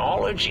tank the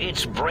knowledge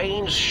its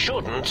brains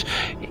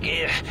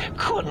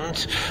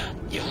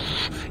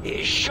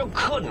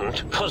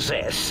couldn't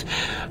possess.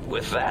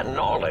 With that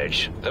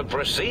knowledge, the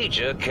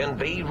procedure can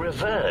be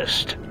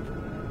reversed.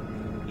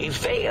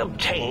 If they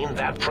obtain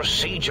that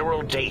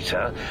procedural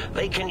data,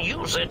 they can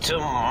use it to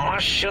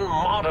mush and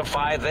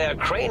modify their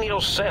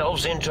cranial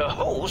selves into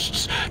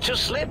hosts to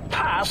slip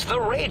past the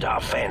radar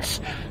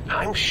fence.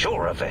 I'm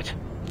sure of it.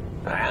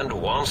 And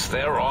once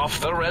they're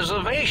off the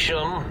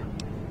reservation...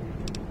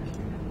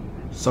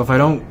 So if I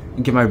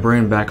don't get my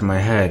brain back in my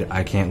head,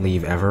 I can't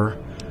leave ever?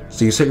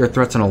 So you set your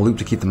threats on a loop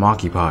to keep them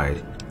occupied.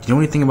 Do you know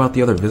anything about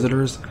the other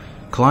visitors?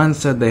 Klein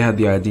said they had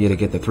the idea to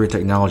get the three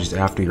technologies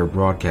after your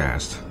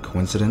broadcast.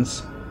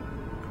 Coincidence?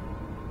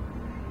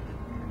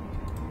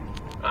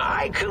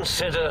 I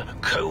consider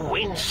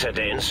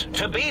coincidence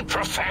to be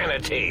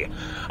profanity,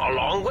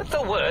 along with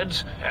the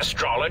words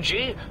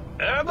astrology,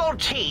 herbal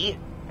tea,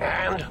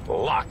 and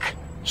luck.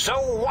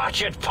 So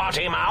watch it,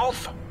 potty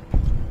mouth.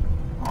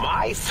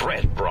 My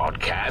threat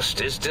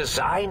broadcast is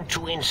designed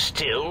to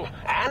instill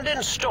and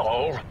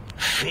install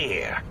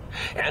fear.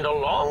 and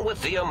along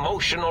with the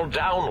emotional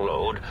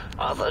download,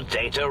 other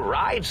data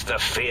rides the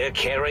fear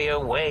carrier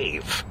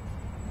wave.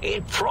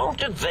 It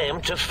prompted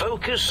them to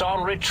focus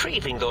on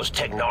retrieving those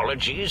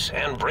technologies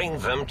and bring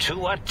them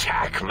to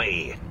attack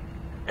me.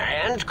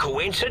 And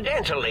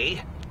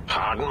coincidentally,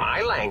 pardon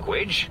my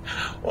language,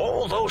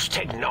 all those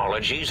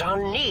technologies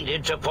are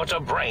needed to put a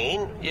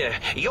brain,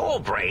 your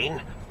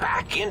brain,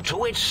 back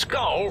into its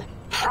skull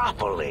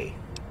properly.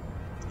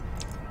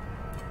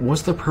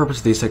 What's the purpose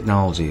of these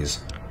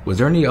technologies? Was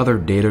there any other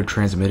data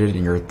transmitted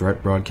in your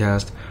threat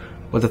broadcast?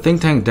 But the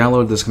think tank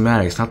downloaded the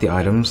schematics, not the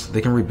items.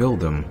 They can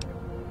rebuild them.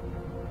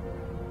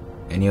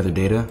 Any other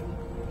data?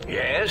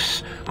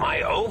 Yes,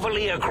 my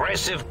overly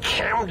aggressive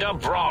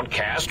cammed-up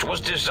broadcast was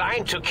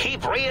designed to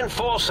keep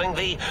reinforcing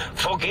the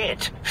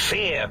forget,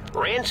 fear,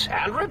 rinse,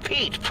 and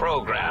repeat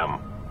program.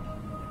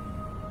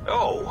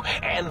 Oh,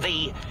 and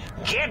the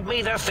get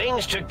me the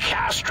things to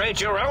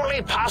castrate your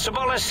only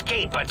possible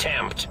escape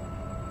attempt.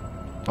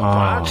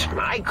 But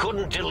I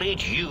couldn't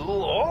delete you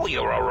or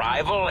your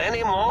arrival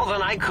any more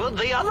than I could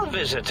the other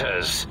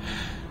visitors.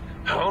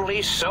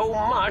 Only so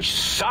much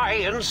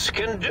science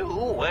can do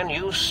when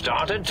you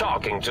started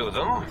talking to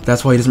them.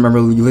 That's why he doesn't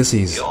remember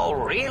Ulysses.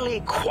 You're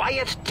really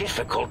quite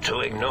difficult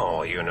to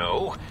ignore, you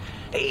know.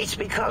 It's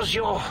because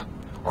you're,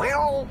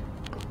 well,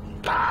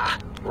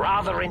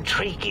 rather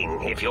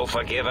intriguing, if you'll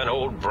forgive an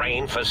old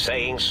brain for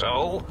saying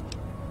so.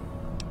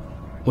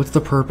 What's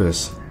the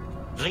purpose?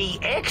 The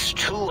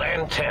X2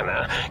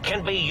 antenna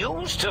can be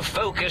used to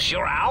focus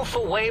your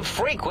alpha wave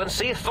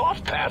frequency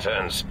thought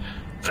patterns.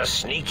 The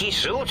sneaky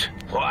suit?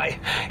 Why,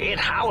 it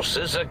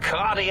houses a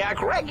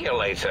cardiac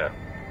regulator.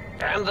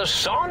 And the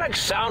sonic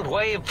sound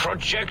wave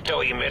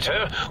projecto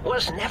emitter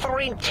was never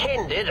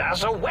intended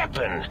as a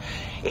weapon.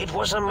 It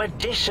was a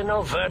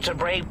medicinal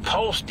vertebrae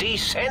pulse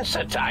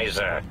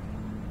desensitizer.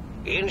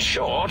 In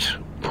short,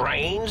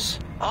 brains,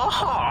 a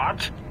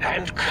heart,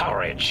 and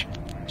courage.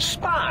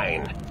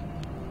 Spine.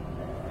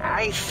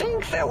 I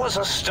think there was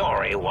a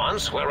story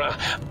once where a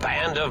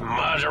band of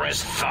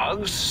murderous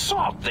thugs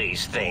sought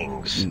these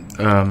things.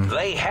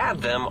 They had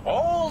them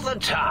all the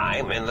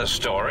time in the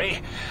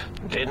story.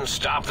 Didn't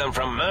stop them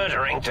from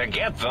murdering to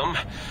get them.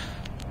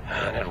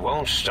 And it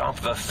won't stop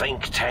the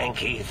think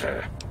tank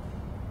either.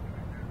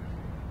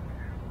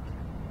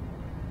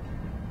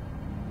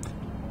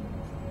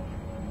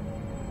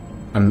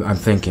 I'm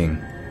thinking.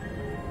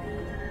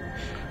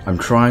 I'm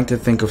trying to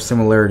think of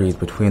similarities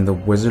between the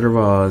Wizard of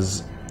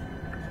Oz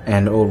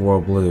and Old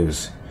World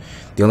Blues.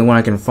 The only one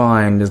I can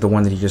find is the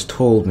one that he just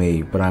told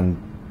me, but I'm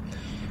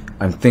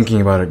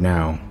thinking about it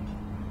now.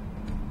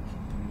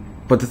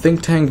 But the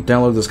think tank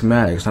downloaded the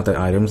schematics, not the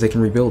items. They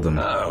can rebuild them.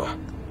 Oh,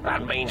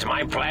 that means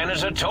my plan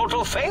is a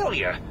total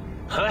failure.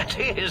 That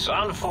is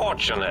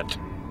unfortunate.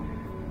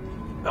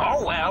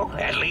 Oh well,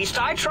 at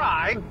least I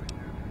tried.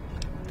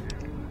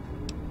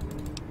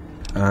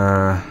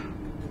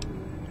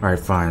 Alright,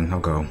 fine, I'll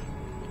go.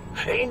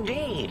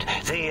 Indeed.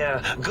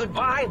 The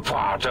goodbye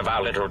part of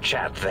our little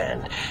chat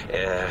then.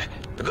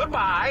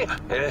 Goodbye.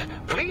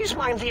 Please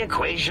mind the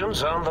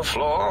equations on the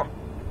floor.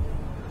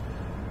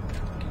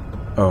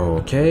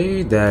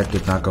 Okay, that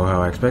did not go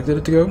how I expected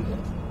it to go.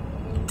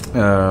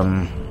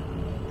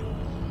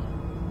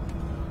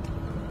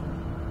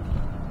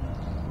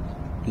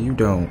 You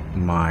don't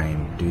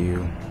mind, do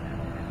you?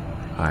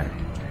 Hi.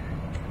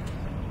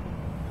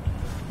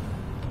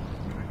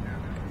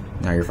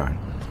 Now you're fine.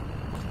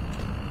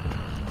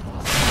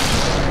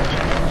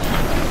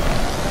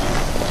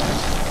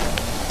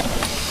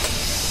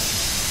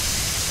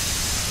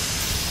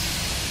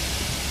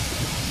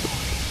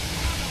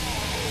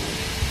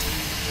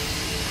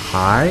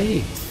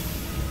 Hi?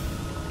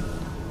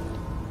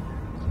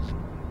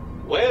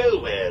 Well,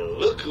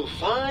 look who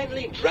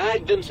finally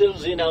dragged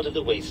themselves in out of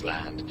the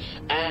wasteland.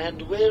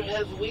 And where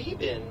have we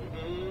been?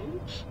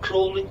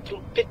 Crawling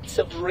through pits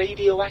of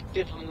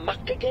radioactive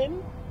muck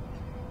again?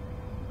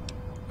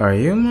 Are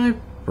you my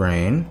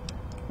brain?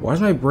 Why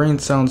does my brain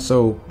sound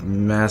so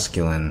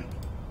masculine?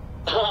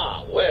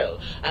 Ah, well,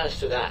 as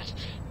to that,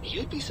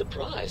 you'd be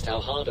surprised how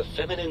hard a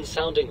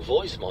feminine-sounding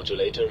voice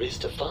modulator is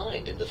to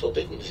find in the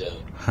Forbidden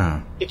Zone. Huh.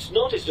 It's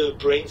not as though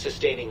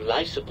brain-sustaining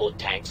life support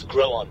tanks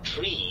grow on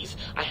trees.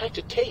 I had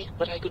to take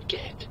what I could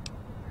get.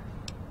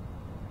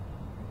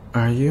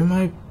 Are you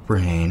my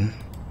brain?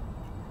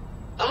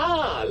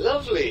 Ah,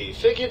 lovely.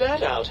 Figured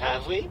that out,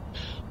 have we?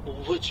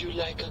 Would you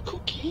like a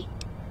cookie?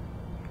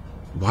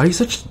 Why are you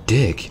such a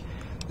dick?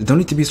 You don't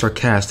need to be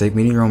sarcastic,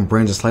 meaning your own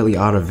brain's a slightly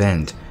odd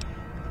event.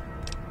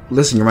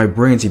 Listen, you're my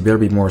brain, so you better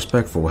be more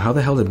respectful. How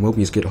the hell did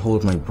Mobius get hold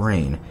of my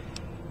brain?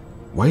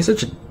 Why are you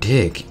such a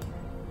dick?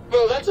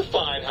 Well, that's a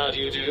fine how do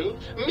you do.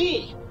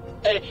 Me,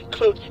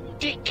 quote,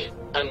 dick,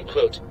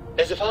 unquote.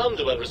 As if I'm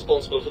the one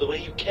responsible for the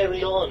way you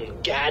carry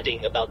on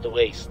gadding about the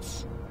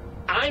wastes.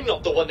 I'm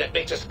not the one that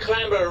makes us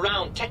clamber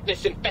around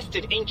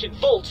Technus-infested ancient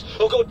vaults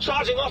or go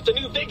charging off to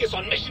New Vegas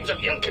on missions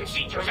of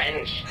ill-conceived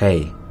revenge.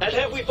 Hey. And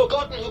have we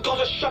forgotten who got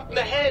us shot in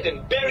the head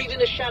and buried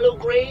in a shallow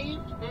grave?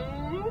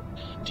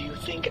 Do you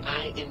think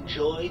I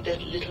enjoyed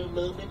that little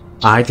moment?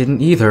 I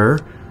didn't either.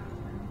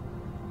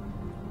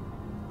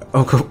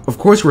 Of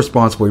course you're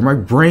responsible. You're my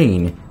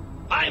brain.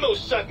 I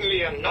most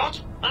certainly am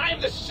not.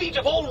 I'm the seat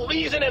of all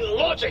reason and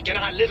logic in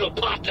our little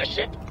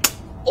partnership.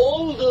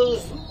 All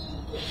those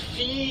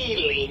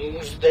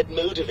feelings that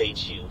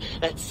motivate you,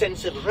 that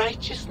sense of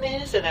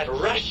righteousness and that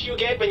rush you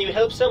get when you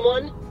help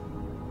someone,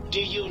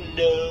 do you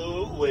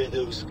know where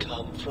those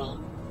come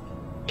from?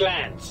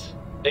 Glands.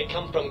 They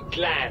come from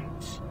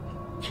glands.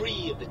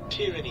 Free of the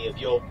tyranny of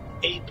your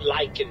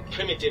ape-like and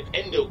primitive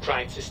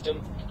endocrine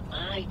system,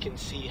 I can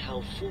see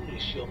how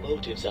foolish your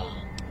motives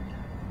are.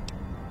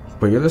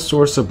 But you're the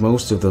source of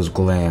most of those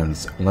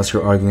glands, unless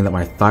you're arguing that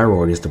my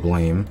thyroid is to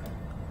blame.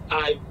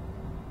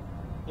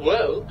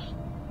 Well,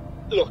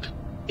 look,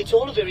 it's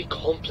all a very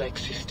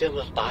complex system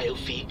of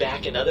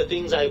biofeedback and other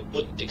things I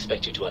wouldn't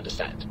expect you to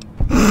understand.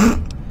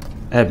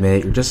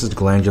 Admit, you're just as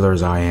glandular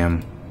as I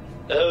am.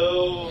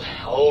 Oh,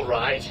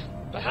 alright.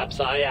 Perhaps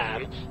I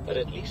am, but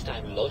at least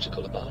I'm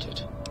logical about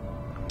it.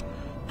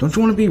 Don't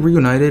you want to be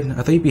reunited? I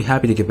thought you'd be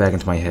happy to get back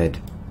into my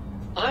head.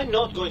 I'm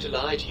not going to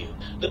lie to you.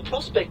 The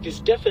prospect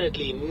is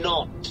definitely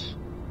not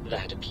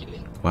that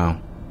appealing. Wow.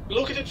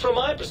 Look at it from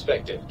my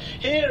perspective.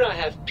 Here I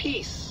have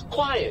peace,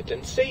 quiet,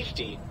 and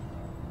safety.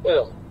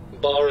 Well,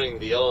 barring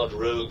the odd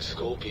rogue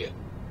scorpion.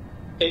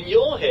 In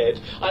your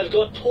head, I've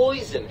got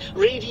poison,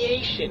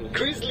 radiation,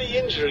 grisly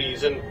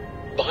injuries, and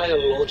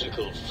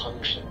biological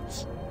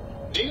functions.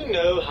 Do you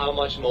know how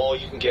much more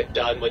you can get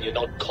done when you're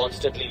not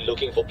constantly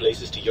looking for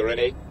places to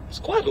urinate? It's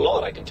quite a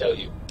lot, I can tell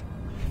you.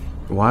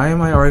 Why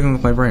am I arguing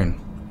with my brain?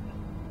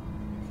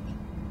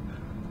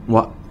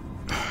 What?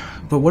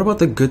 But what about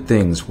the good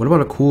things? What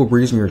about a cool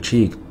breeze in your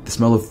cheek? The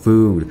smell of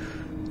food?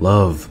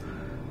 Love?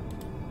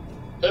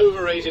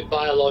 Overrated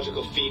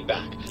biological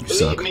feedback. You Believe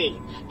suck. me,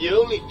 you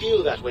only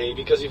feel that way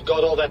because you've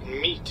got all that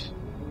meat.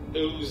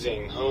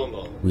 Oozing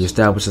hormones. We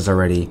established this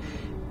already.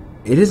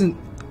 Isn't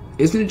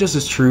it just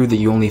as true that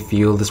you only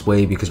feel this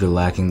way because you're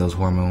lacking those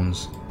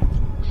hormones?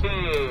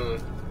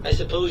 I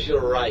suppose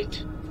you're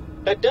right.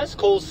 That does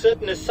call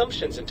certain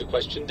assumptions into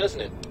question,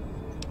 doesn't it?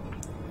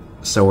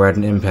 So we're at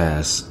an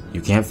impasse.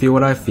 You can't feel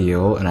what I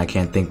feel, and I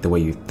can't think the way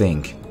you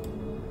think.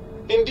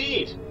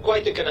 Indeed.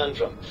 Quite the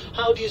conundrum.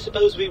 How do you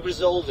suppose we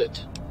resolve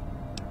it?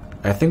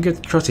 I think we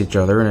have to trust each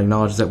other and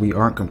acknowledge that we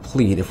aren't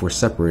complete if we're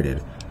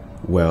separated.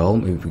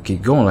 Well, if we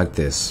keep going like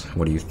this,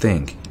 what do you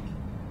think?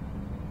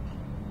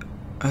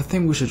 I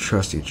think we should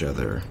trust each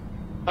other.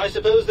 I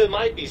suppose there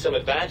might be some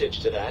advantage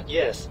to that,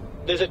 yes.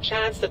 There's a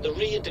chance that the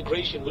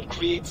reintegration would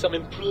create some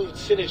improved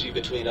synergy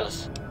between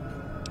us.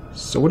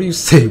 So what do you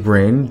say,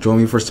 Brain? Join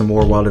me for some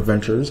more wild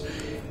adventures?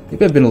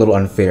 Maybe I've been a little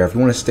unfair. If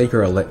you want to stay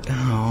here, I'll let...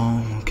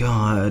 Oh,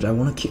 God. I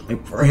want to keep my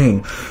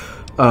brain.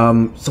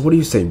 So what do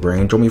you say,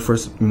 Brain? Join me for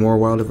some more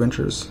wild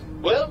adventures?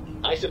 Well,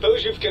 I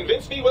suppose you've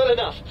convinced me well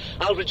enough.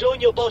 I'll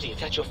rejoin your body if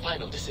that's your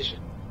final decision.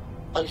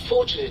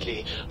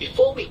 Unfortunately,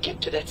 before we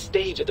get to that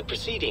stage of the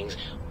proceedings,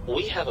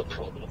 we have a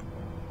problem.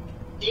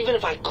 Even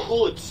if I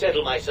could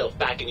settle myself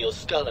back in your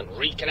skull and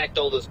reconnect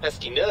all those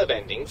pesky nerve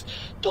endings,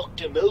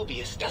 Dr.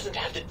 Mobius doesn't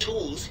have the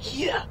tools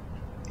here.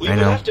 We will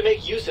have to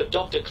make use of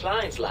Dr.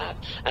 Klein's lab,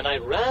 and I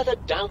rather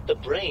doubt the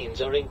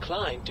brains are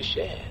inclined to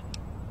share.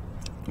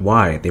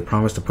 Why? They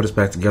promised to put us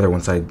back together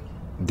once I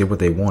did what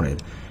they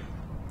wanted.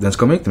 Let's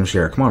go make them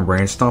share. Come on,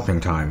 Brain,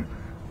 stomping time.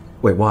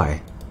 Wait,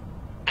 why?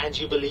 And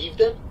you believe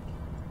them?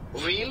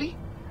 Really?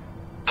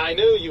 I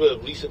know you were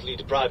recently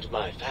deprived of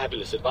my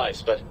fabulous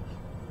advice, but...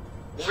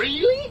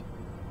 Really?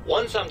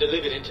 Once I'm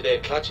delivered into their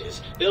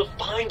clutches, they'll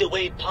find a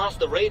way past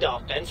the radar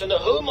fence and the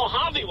whole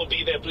Mojave will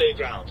be their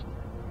playground.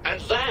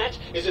 And that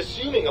is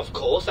assuming, of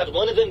course, that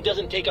one of them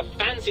doesn't take a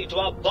fancy to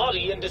our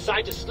body and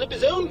decide to slip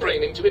his own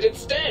brain into it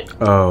instead.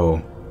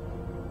 Oh.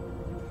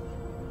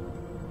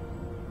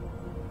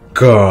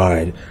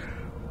 God.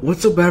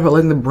 What's so bad about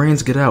letting the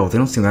brains get out? They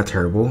don't seem that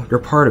terrible. You're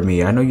part of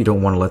me. I know you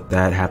don't want to let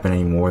that happen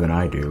any more than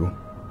I do.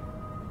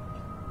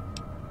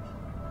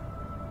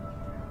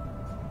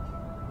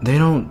 They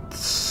don't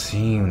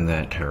seem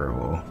that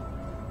terrible.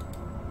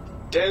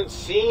 Don't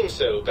seem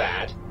so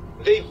bad.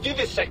 They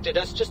vivisected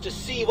us just to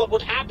see what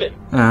would happen.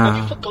 Have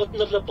you forgotten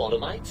the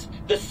lobotomites?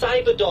 The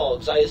cyber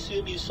dogs, I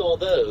assume you saw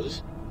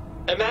those.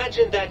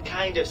 Imagine that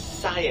kind of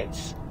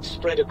science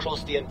spread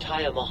across the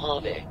entire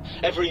Mojave.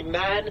 Every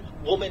man,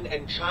 woman,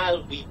 and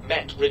child we've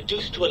met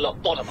reduced to a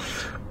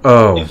lobotomite.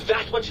 Oh. Is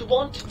that what you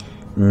want?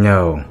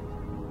 No.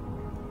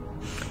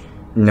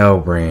 No,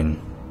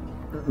 Brain.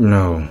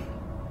 No.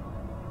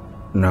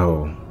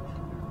 No.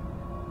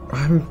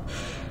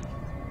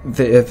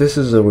 This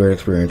is a weird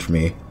experience for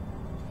me.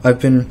 I've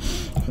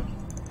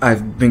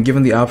been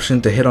given the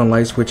option to hit on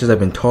light switches. I've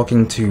been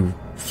talking to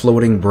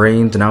floating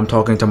brains, and now I'm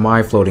talking to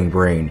my floating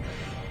brain.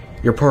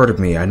 You're part of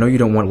me. I know you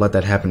don't want to let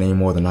that happen any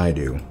more than I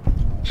do.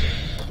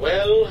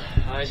 Well,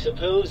 I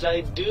suppose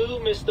I do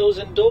miss those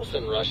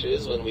endorphin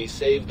rushes when we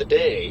save the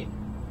day.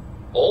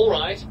 All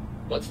right.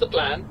 What's the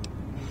plan?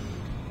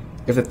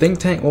 If the think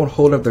tank won't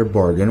hold up their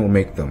bargain, we'll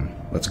make them.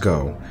 Let's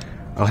go.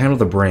 I'll handle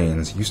the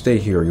brains. You stay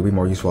here. You'll be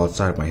more useful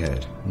outside of my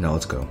head. Now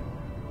let's go.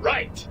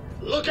 Right.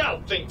 Look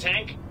out, think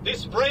tank.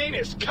 This brain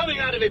is coming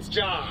out of its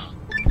jar.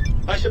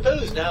 I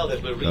suppose now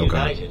that we're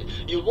reunited,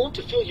 you'll want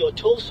to fill your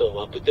torso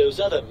up with those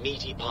other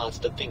meaty parts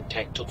the think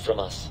tank took from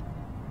us.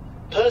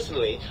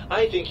 Personally,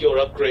 I think your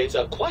upgrades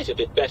are quite a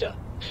bit better.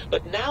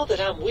 But now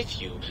that I'm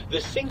with you, the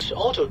Sync's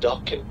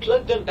autodock can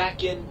plug them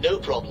back in no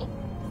problem.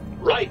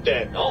 Right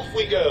then, off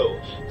we go.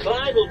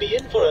 Klein will be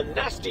in for a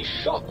nasty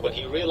shock when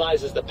he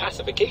realizes the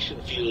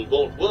pacification field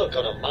won't work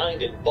on a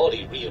mind and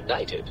body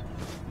reunited.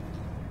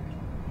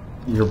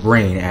 Your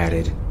brain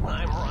added.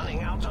 I'm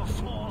running out of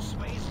floor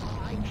space for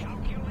my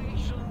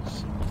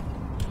calculations.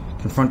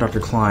 Confront Dr.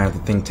 Klein at the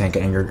think tank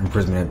and your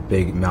imprisonment at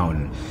Big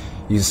Mountain.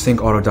 Use Sync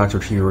autodock to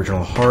retrieve your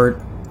original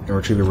heart and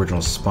retrieve your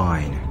original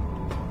spine.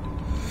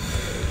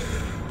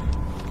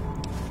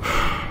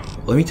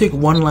 Let me take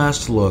one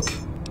last look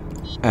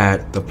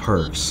at the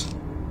perks.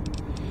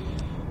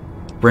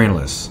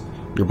 Brainless.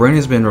 Your brain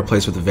has been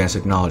replaced with advanced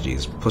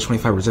technologies. Plus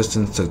 25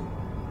 resistance to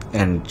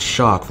and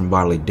shock from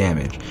bodily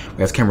damage.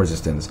 We have chem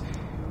resistance.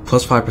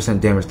 Plus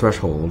 5% damage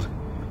threshold.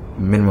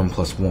 Minimum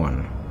plus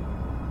 1.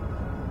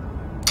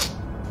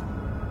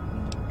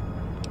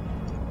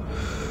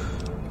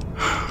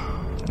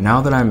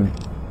 Now that I'm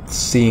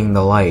seeing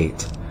the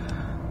light,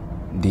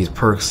 these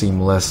perks seem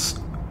less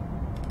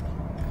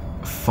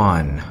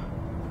fun.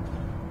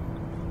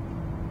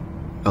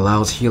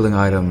 Allows healing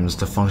items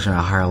to function at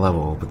a higher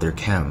level, but they're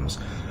chems.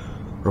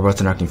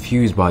 Robots are not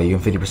confused by you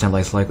and 50%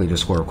 less likely to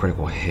score a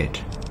critical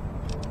hit.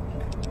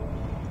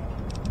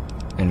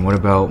 And what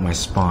about my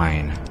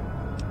spine?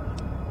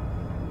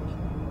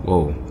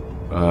 Whoa.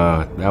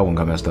 That one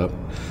got messed up.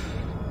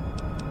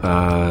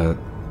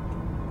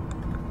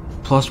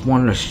 Plus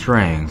 1 to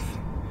strength.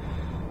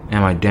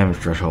 And my damage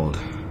threshold.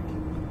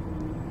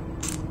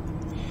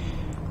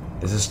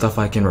 This is stuff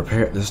I can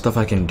repair. This is stuff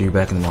I can do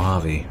back in the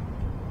Mojave.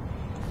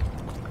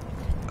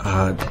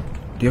 Do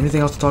you have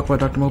anything else to talk about,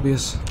 Dr.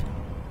 Mobius?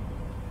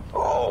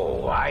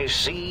 Oh, I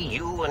see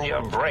you and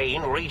your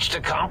brain reached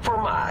a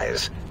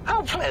compromise.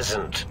 How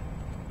pleasant.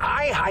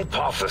 I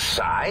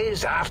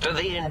hypothesized after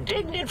the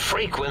indignant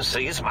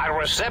frequencies my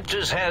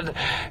receptors had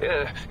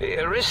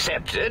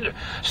recepted,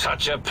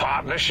 such a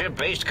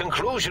partnership-based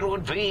conclusion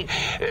would be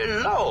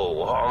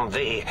low on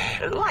the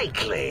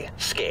likely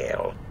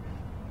scale.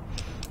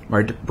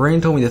 My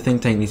brain told me the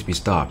think tank needs to be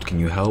stopped. Can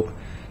you help?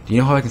 Do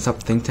you know how I can stop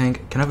the think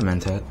tank? Can I have a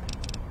mentat?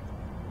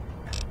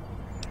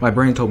 My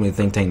brain told me the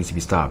think tank needs to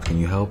be stopped. Can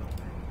you help?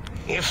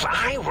 If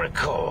I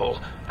recall,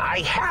 I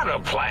had a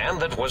plan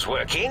that was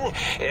working,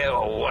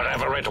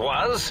 whatever it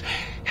was.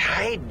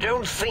 I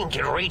don't think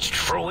it reached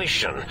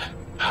fruition.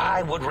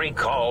 I would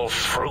recall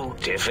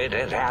fruit if it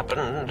had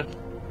happened.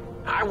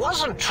 I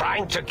wasn't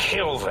trying to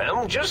kill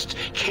them, just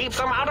keep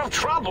them out of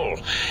trouble.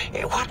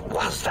 What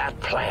was that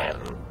plan?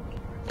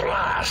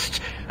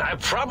 Blast. I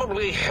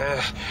probably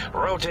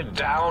wrote it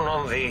down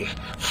on the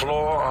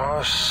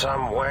floor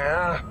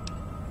somewhere.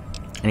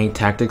 Any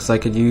tactics I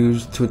could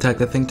use to attack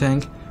the think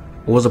tank?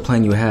 What was the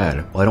plan you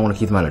had? Well, I don't want to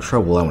keep them out of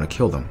trouble. I want to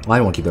kill them. Well, I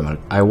don't want to keep them out.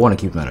 I want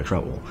to keep them out of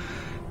trouble.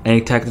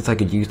 Any tactics I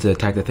could use to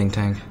attack the think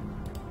tank?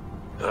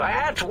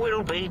 That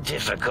will be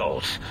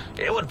difficult.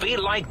 It would be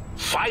like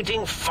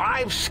fighting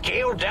 5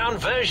 scaled-down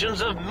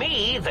versions of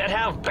me that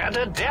have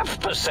better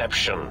depth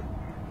perception.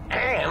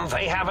 And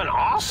they have an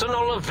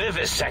arsenal of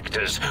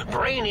vivisectors,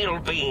 brainial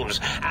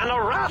beams, and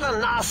a rather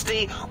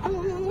nasty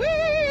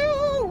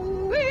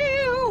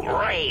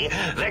ray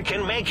that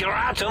can make your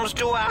atoms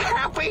do a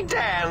happy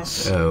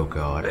dance. Oh,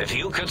 God. If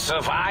you could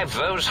survive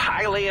those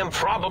highly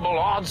improbable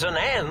odds and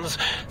ends,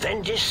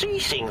 then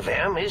deceasing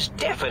them is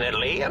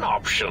definitely an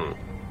option.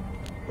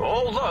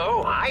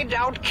 Although, I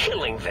doubt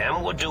killing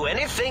them would do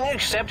anything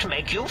except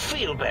make you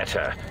feel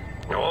better.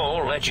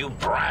 Or let you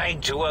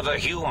brag to other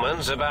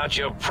humans about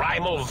your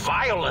primal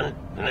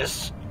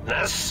violentness.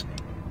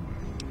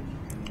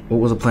 What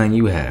was the plan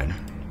you had?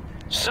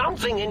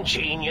 Something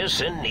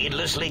ingenious and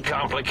needlessly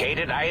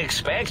complicated, I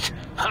expect.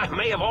 I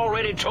may have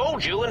already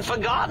told you and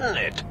forgotten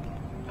it.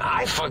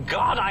 I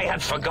forgot I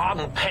had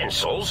forgotten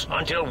pencils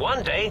until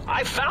one day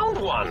I found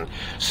one.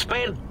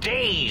 Spent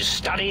days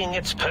studying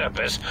its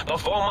purpose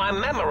before my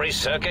memory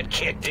circuit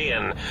kicked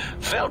in.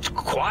 Felt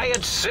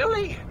quite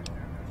silly.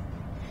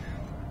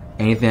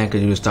 Anything I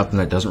could do to stop them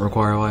that doesn't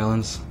require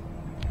violence?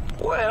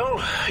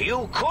 Well,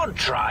 you could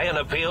try and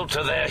appeal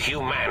to their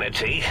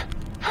humanity.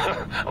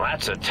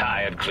 That's a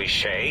tired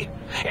cliche.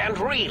 And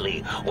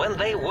really, when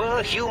they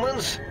were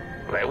humans,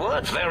 they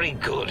weren't very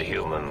good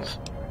humans.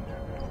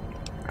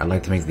 I'd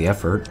like to make the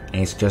effort.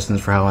 Any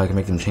suggestions for how I can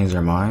make them change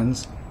their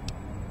minds?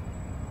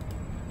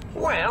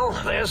 Well,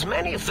 there's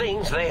many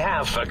things they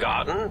have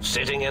forgotten,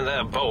 sitting in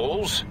their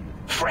bowls.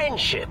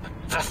 Friendship,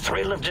 the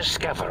thrill of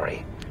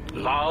discovery.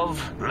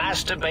 Love,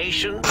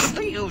 masturbation,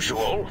 the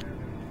usual.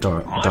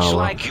 Much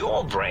like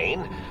your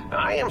brain,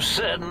 I am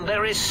certain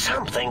there is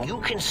something you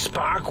can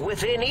spark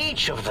within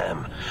each of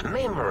them.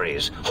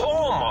 Memories,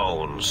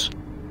 hormones.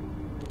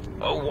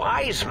 A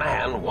wise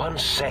man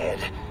once said,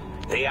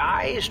 "The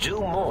eyes do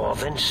more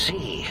than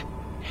see.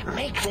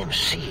 Make them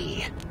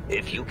see,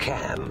 if you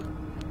can.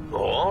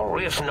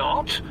 Or, if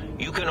not,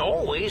 you can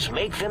always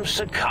make them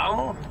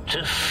succumb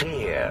to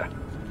fear.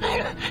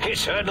 It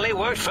certainly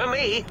worked for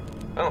me.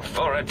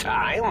 For a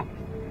time.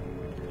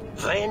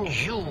 Then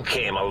you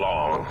came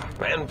along,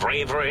 and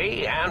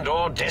bravery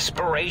and/or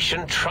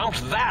desperation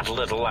trumped that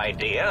little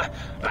idea.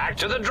 Back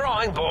to the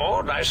drawing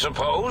board, I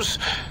suppose.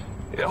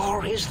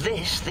 Or is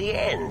this the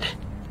end?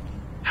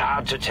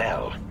 Hard to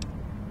tell.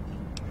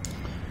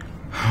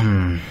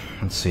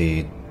 Let's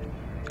see.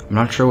 I'm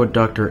not sure what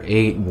Dr.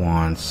 8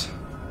 wants.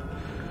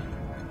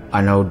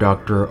 I know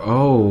Dr.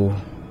 O...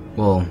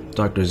 Well,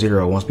 Dr.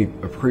 0 wants to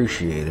be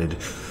appreciated.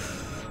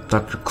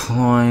 Dr.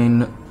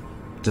 Klein...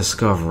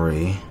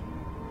 Discovery.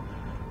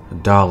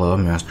 Dala,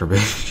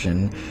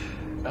 masturbation.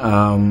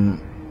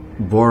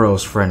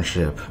 Boros,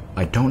 friendship.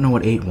 I don't know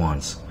what 8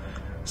 wants.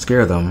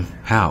 Scare them.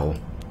 How?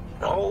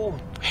 Oh,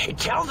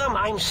 tell them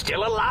I'm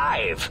still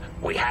alive.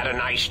 We had a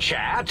nice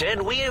chat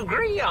and we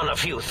agree on a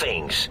few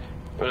things.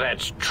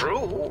 That's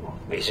true,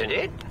 isn't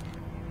it?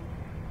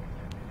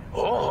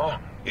 Or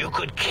you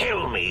could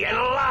kill me and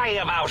lie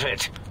about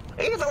it.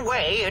 Either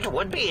way, it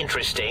would be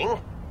interesting.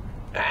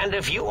 And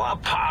if you are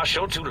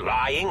partial to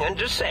lying and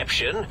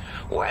deception,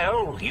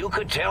 well, you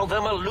could tell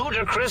them a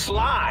ludicrous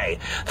lie.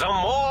 The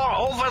more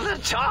over the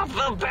top,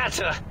 the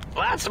better.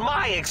 That's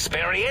my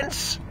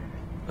experience.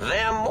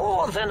 They're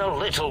more than a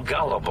little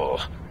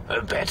gullible.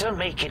 Better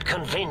make it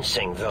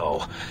convincing,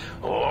 though.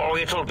 Or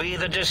it'll be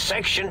the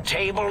dissection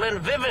table and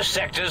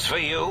vivisectors for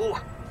you.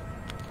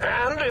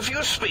 And if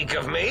you speak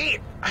of me,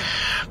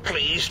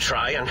 please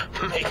try and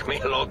make me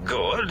look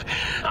good.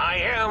 I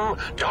am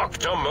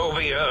Dr.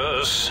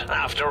 Mobius,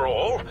 after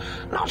all,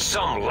 not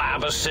some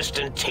lab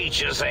assistant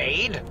teacher's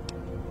aide.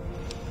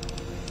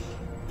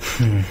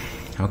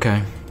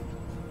 Okay.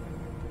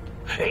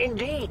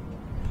 Indeed.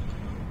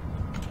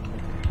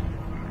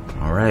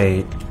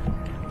 Alright.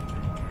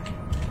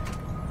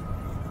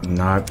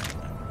 Not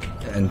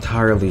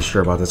entirely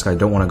sure about this guy. I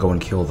don't want to go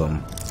and kill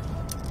them.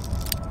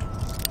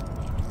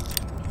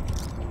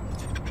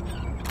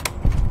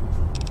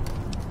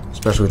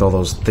 Especially with all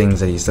those things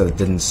that he said that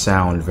didn't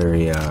sound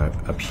very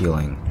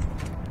appealing.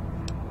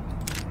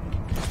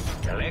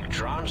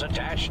 Electrons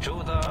attached to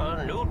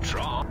the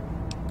neutron.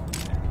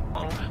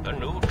 The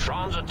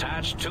neutron's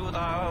attached to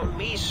the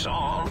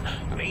meson.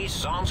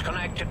 Meson's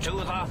connected to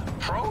the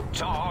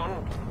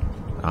proton.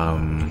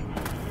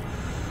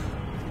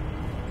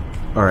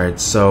 Alright,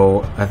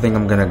 so I think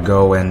I'm gonna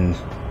go and...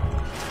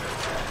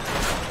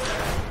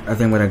 I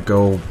think I'm gonna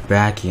go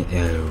back in...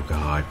 Oh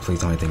god,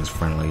 please tell me things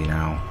friendly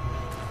now.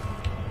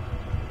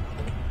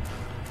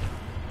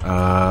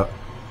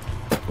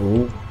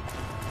 Oh.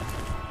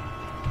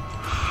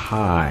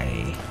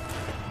 Hi.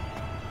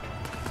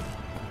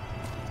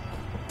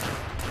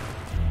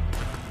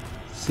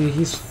 See,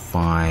 he's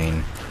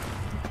fine.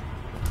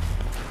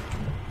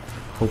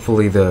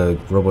 Hopefully the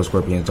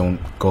Robo-Scorpions don't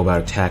go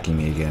about attacking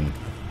me again.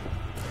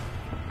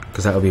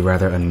 Because that would be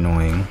rather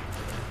annoying.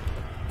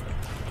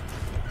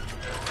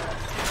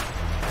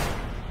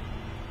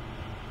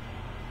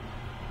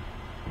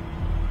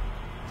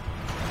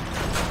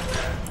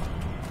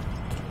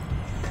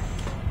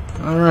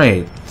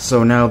 Alright,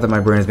 so now that my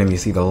brain has made me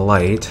see the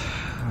light,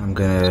 I'm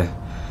gonna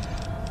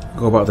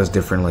go about this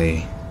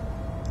differently.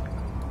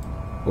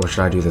 Or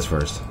should I do this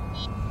first?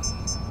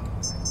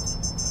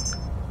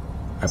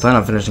 I plan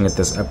on finishing it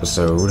this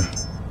episode.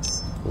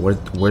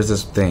 Where's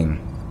this thing?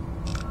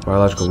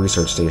 Biological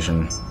Research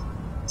Station.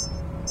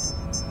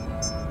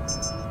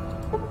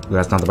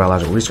 That's not the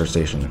Biological Research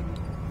Station.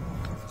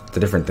 It's a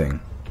different thing.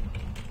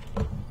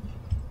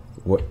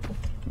 What?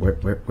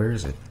 Where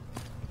is it?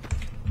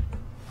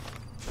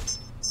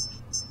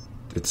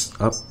 It's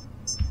up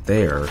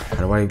there. How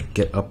do I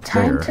get up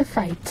there? Time to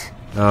fight.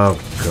 Oh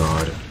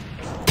god.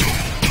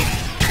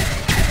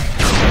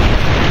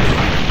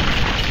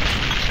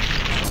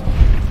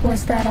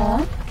 Was that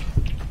all?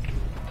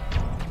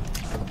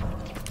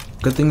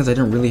 Good thing is I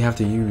didn't really have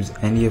to use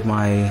any of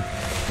my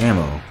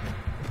ammo.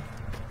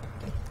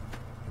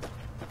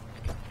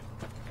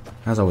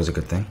 That's always a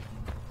good thing.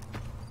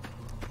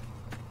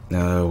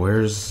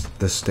 Where's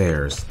the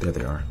stairs? There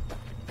they are.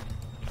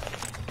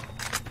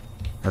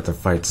 I have to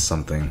fight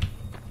something.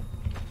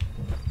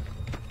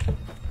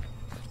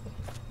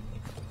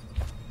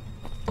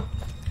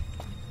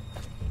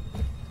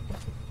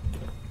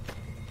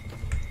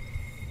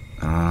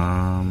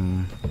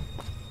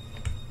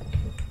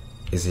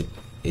 Is it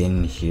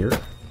in here?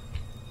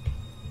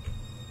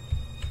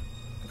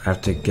 I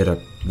have to get up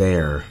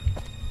there.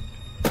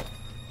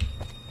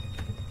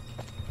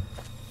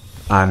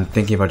 I'm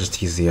thinking about just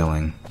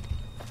TCLing.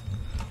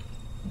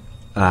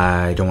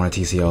 I don't want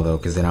to TCL though,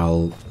 because then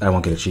I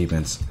won't get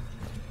achievements.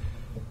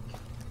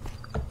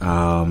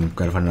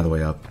 Gotta find another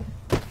way up.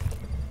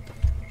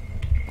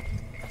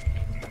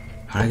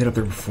 How did I get up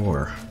there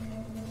before?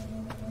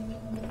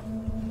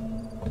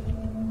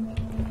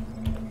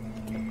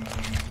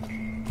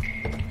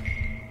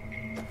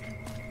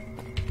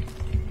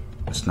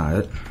 That's not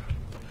it.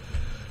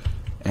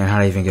 And how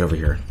do I even get over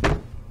here?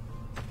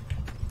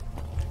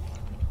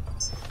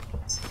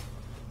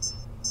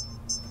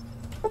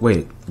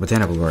 Wait,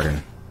 Botanical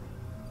Garden.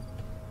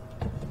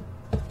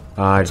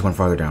 I just went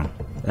farther down.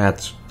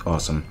 That's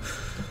awesome.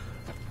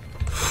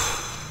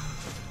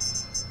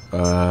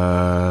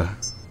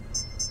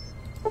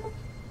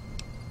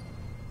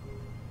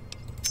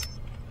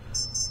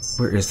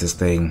 Where is this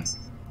thing?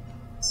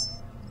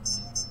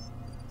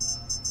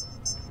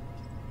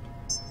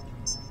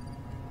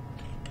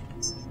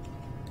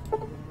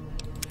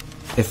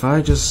 If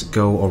I just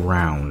go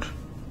around.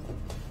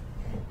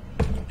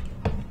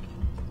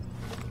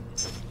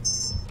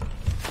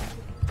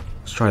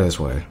 Let's try this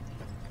way.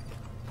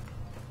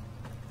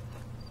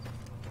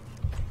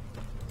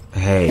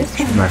 Hey,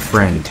 she's my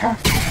friend.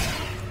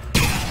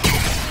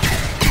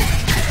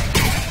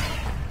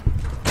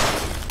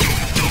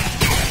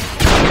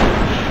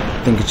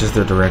 I think it's just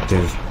their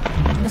directive.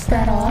 Was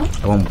that all?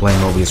 I won't blame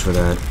Mobius for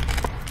that.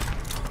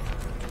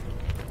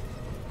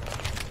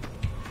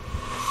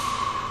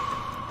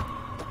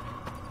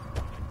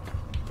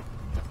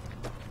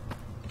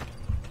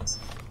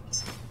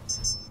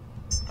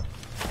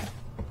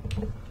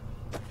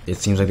 It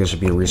seems like there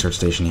should be a research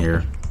station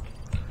here.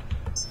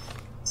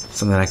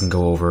 Something that I can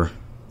go over.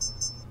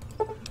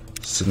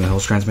 Signal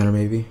Hills transmitter,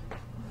 maybe?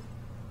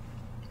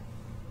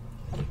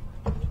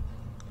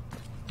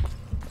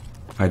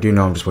 I do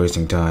know I'm just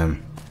wasting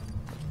time.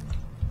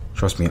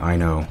 Trust me, I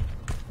know.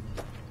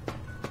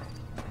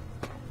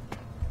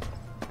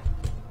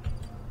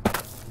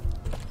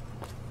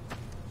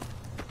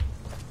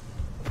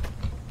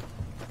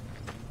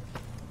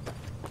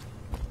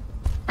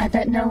 I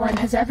bet no one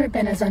has ever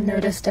been as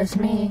unnoticed as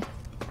me.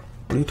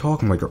 What are you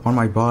talking about? You're on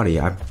my body.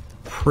 I'm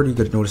pretty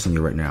good at noticing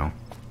you right now.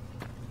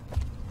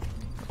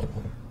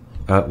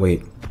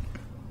 Wait.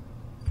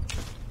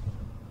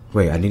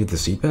 Wait, I needed the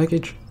seed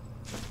package?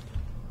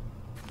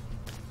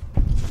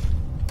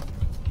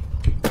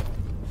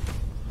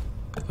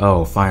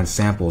 Oh, find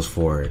samples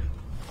for it.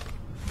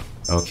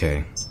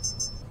 Okay.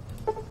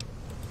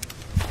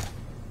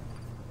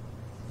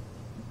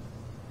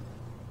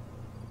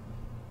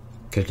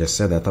 Okay, just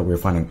said that. I thought we were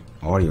finding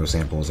audio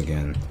samples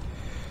again.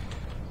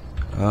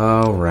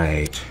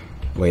 Alright.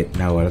 Wait,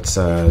 now let's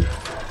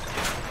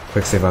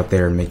quick save out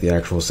there and make the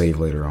actual save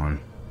later on.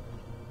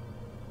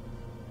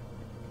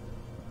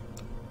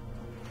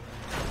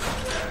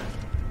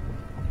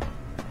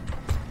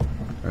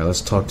 Alright,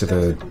 let's talk to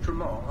the...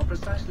 are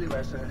precisely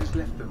where Sir has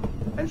left them,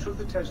 and should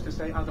the toaster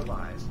say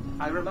otherwise,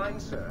 I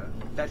remind Sir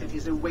that it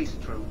is a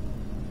waste room.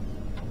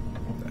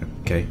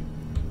 Okay.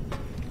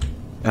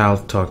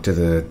 I'll talk to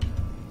the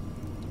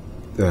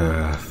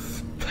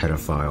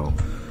pedophile.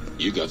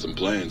 You got some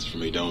plans for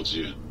me, don't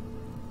you?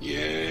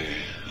 Yeah,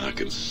 I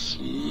can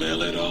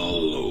smell it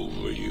all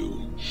over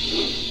you.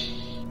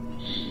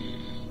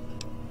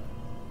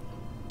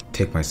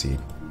 Take my seed.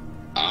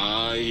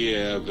 Ah,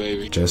 yeah,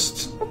 baby.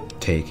 Just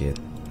take it.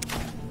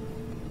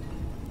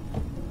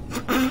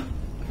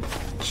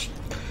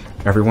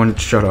 Everyone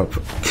shut up.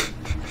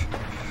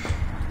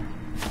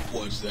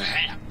 What's the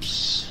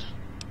haps?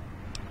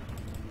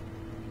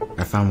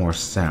 I found more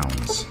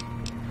sounds.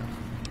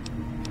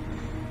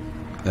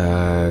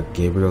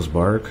 Gabriel's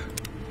bark.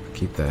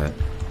 Keep that.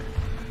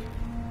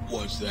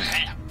 What's the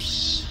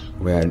haps?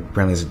 Wait,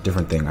 apparently it's a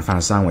different thing. I found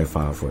a sound wave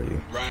file for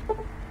you. Right.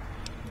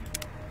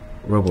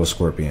 Robo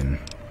Scorpion.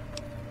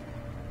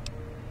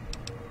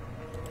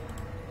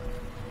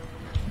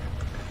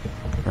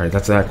 Alright,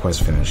 that's that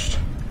quest finished.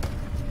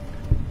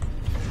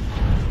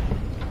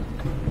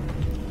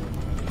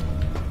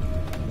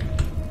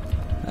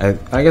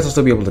 I guess I'll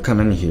still be able to come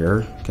in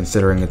here,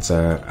 considering it's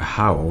a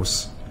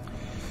house.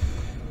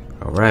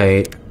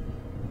 Alright.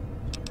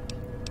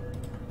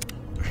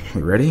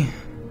 We ready?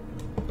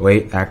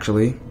 Wait,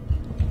 actually.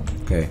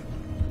 Okay.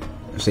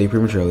 I say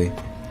prematurely.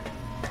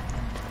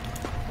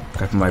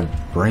 Gotta put my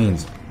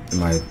brains and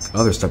my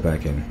other stuff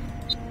back in.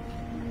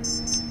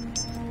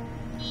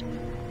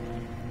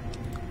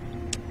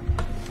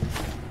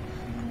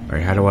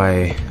 Alright, how do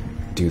I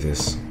do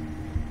this?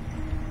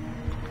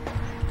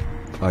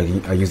 I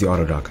use the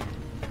auto dock.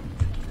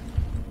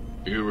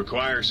 You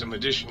require some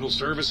additional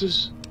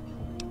services?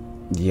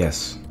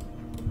 Yes.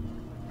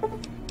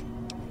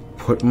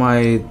 Put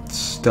my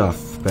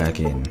stuff back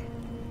in.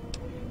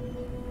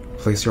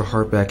 Place your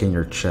heart back in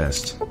your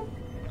chest.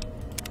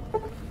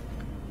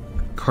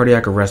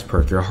 Cardiac arrest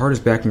perk. Your heart is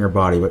back in your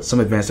body, but some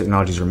advanced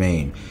technologies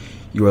remain.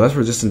 You are less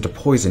resistant to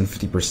poison,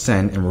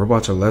 50%, and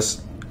robots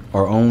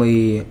are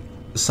only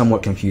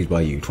somewhat confused by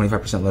you.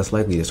 25% less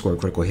likely to score a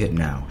critical hit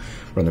now.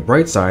 But on the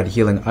bright side,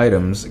 healing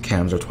items,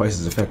 chems, are twice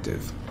as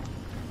effective.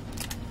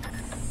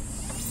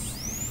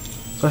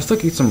 So I still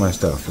keep some of my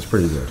stuff. It's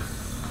pretty good.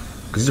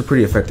 Because these are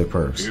pretty effective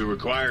perks. You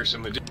require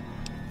some Alright,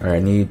 I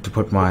need to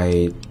put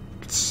my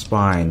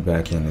spine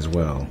back in as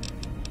well.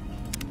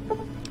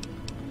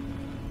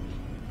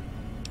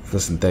 The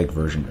synthetic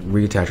version.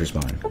 Reattach your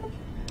spine.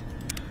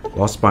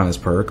 Lost spineless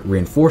perk.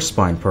 Reinforced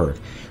spine perk.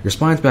 Your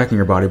spine's back in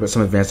your body, but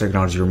some advanced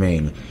technology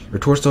remain. Your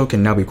torso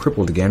can now be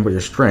crippled again, but your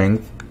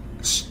strength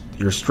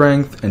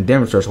and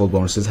damage threshold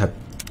bonuses have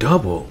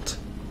doubled.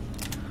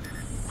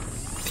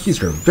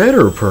 These are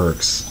better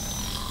perks.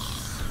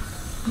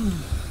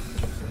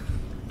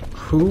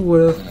 Who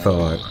would have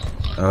thought?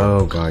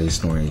 Oh god, he's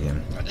snoring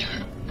again.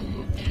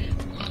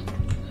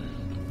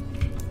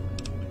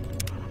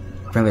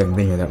 Apparently I haven't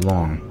been here that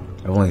long.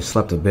 I've only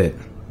slept a bit.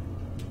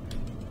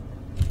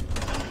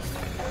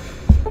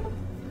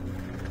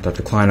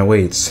 Dr. Klein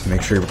awaits.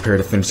 Make sure you're prepared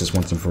to finish this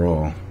once and for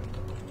all.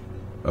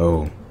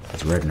 Oh,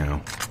 it's red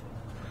now.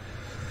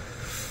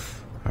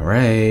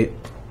 Alright.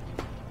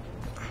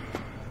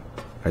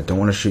 I don't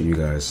want to shoot you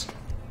guys.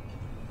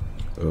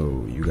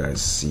 Oh, you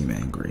guys seem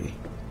angry.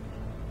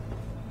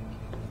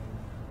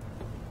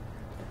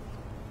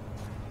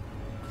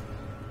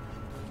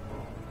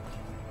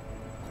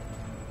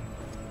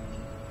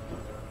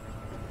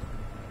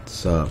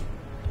 What's up?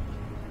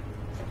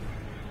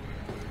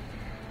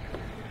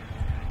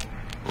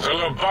 The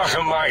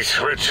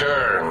lobotomite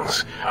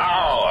returns.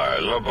 Our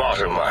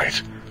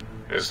lobotomite.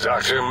 Has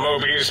Dr.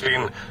 Mobius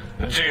been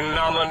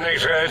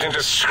denominated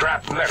into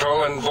scrap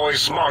metal and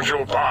voice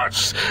module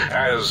parts,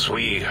 as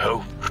we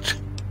hoped?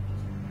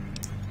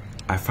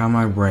 I found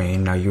my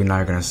brain, now you and I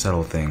are gonna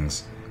settle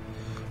things.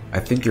 I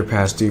think you're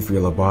past due for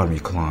your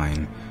lobotomy,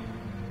 Klein.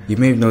 You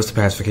may have noticed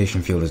the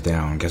pacification field is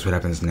down. Guess what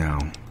happens now?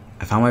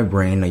 I found my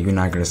brain, now you and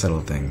I are gonna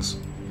settle things.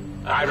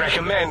 I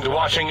recommend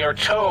watching your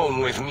tone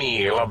with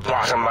me,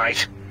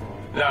 lobotomite.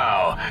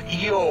 Now,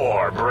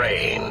 your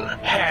brain.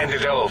 Hand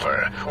it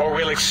over, or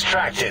we'll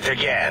extract it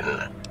again.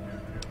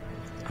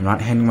 I'm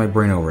not handing my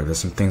brain over. There's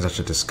some things I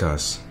should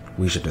discuss.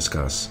 We should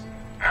discuss.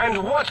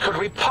 And what could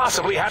we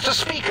possibly have to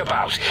speak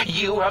about?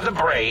 You have the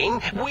brain,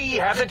 we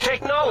have the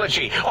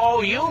technology.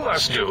 All you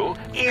must do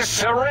is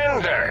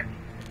surrender.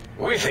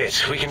 With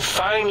it, we can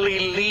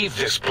finally leave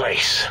this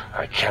place.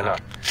 I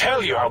cannot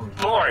tell you how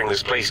boring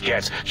this place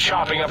gets,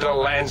 chopping up the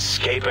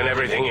landscape and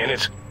everything in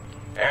it.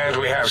 And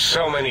we have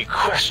so many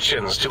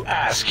questions to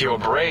ask your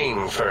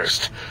brain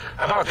first.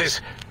 About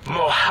this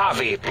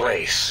Mojave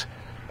place.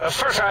 A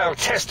fertile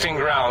testing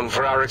ground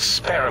for our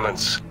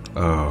experiments.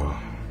 Oh.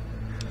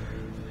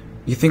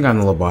 You think I'm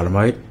the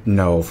lobotomite?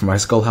 No, for my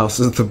skull house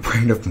is the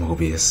brain of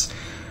Mobius.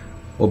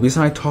 Well, Beast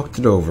and I talked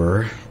it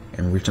over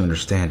and reached an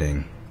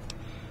understanding.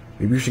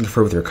 Maybe you should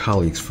confer with your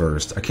colleagues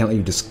first. I can't let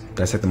you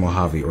dissect the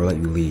Mojave or let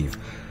you leave.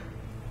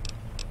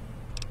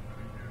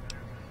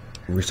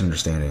 We reached an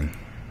understanding.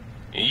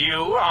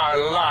 You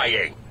are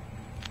lying.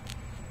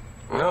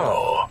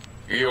 No,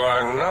 you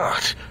are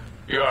not.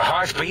 Your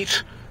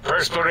heartbeat,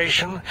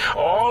 perspiration,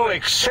 all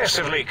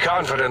excessively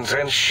confident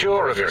and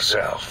sure of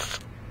yourself.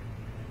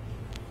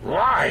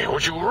 Why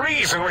would you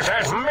reason with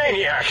that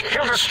maniac?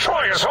 He'll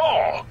destroy us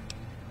all!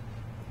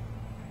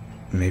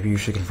 Maybe you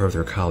should confer with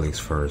your colleagues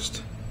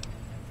first.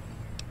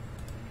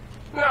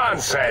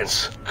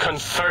 Nonsense.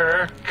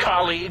 Confer,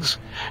 colleagues.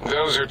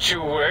 Those are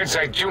two words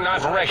I do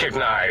not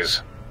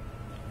recognize.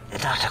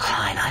 Dr.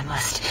 Klein, I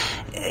must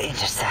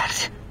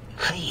intercept.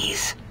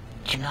 Please,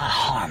 do not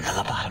harm the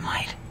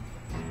lobotomite.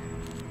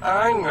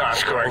 I'm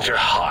not going to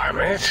harm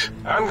it.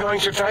 I'm going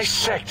to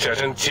dissect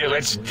it until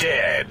it's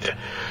dead.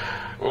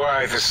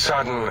 Why the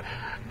sudden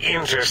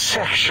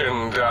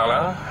intersection,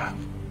 Dala?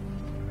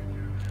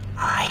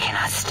 I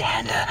cannot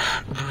stand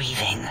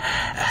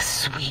a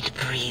sweet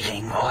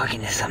breathing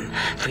organism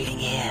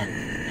breathing in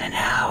and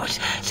out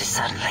to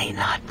suddenly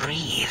not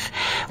breathe.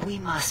 We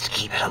must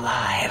keep it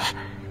alive.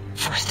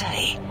 For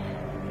study.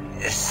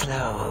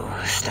 Slow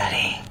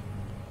study.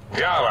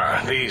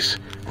 Dala, these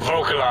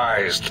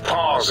vocalized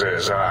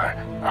pauses are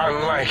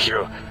unlike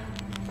you.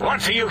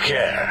 What do you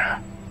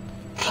care?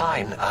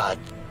 Klein,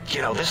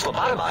 you know, this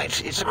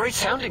lobotomite, it's a great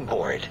sounding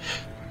board.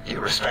 You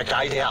respect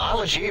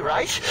ideology,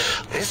 right?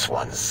 This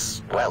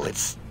one's, well,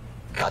 it's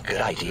got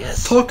good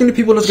ideas. Talking to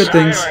people does good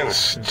things.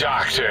 Silence,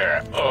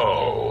 Dr.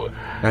 O.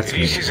 That's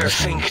This me. is a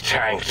think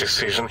tank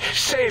decision.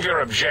 Save your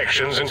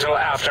objections until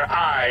after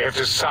I have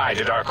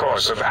decided our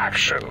course of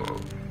action.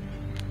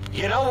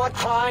 You know what,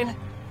 Klein?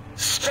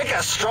 Stick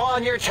a straw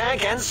in your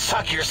tank and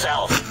suck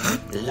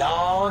yourself.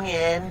 Long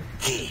and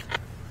deep.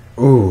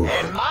 Ooh.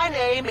 And my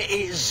name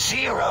is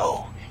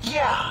Zero.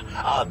 Yeah,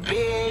 a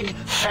big,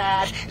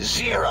 fat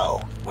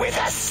zero with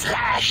a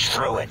slash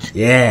through it.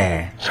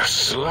 Yeah. The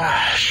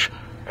slash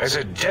as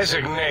a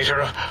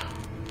designator of...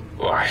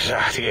 Why,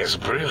 that is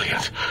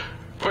brilliant.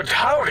 But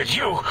how did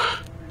you...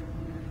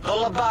 The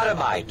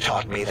lobotomite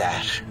taught me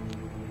that.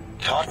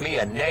 Taught me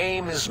a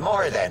name is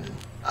more than,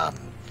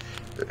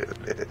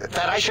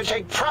 that I should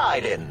take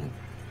pride in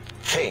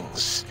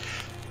things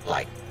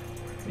like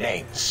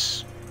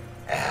names.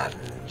 And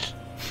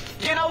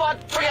you know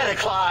what? Forget it,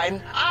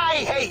 Klein. I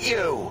hate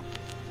you.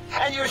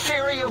 And your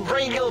theory of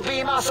brachial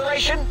beam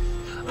oscillation?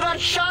 The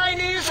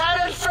Chinese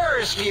had it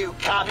first, you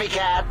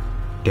copycat.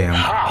 Damn.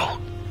 How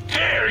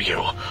dare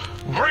you?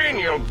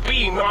 Brachial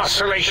beam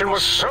oscillation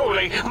was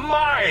solely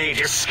my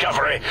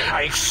discovery.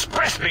 I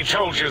expressly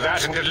told you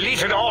that and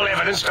deleted all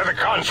evidence to the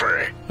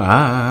contrary.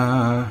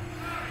 Ah.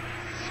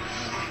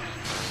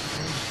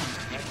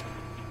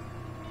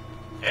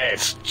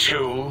 It's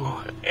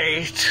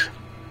 2-8.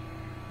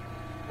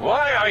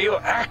 Why are you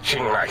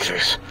acting like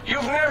this?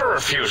 You've never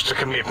refused to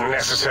commit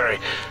necessary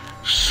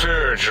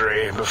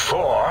surgery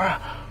before.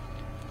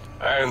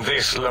 And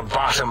this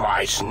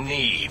lobotomite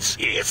needs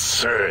its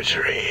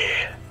surgery.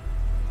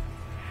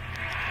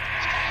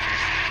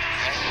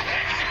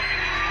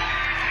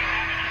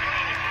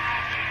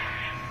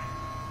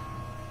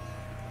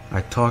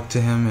 I talked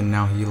to him and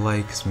now he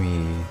likes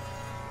me.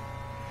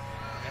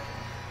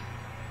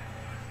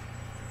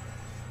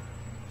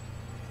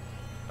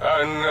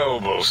 A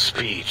noble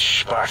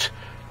speech, but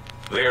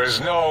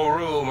there's no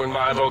room in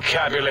my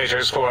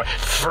vocabulators for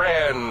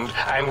friend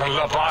and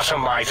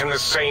lobotomite in the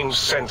same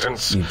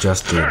sentence. You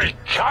just did. The very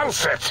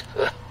concept.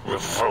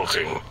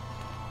 Revolting.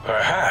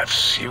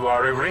 Perhaps you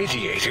are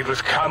irradiated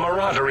with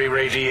camaraderie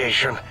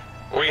radiation.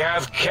 We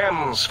have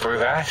chems for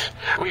that.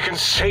 We can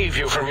save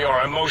you from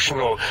your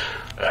emotional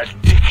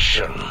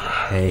addiction.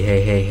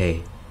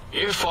 Hey.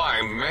 If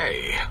I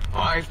may,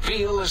 I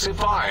feel as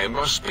if I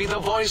must be the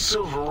voice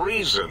of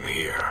reason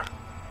here.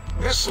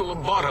 This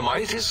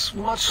lobotomite is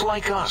much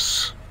like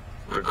us.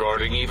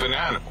 Regarding even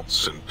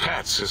animals and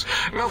pets is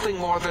nothing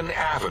more than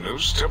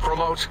avenues to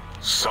promote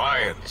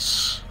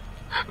science.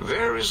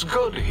 There is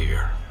good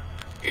here.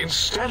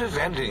 Instead of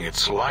ending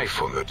its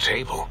life on the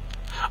table,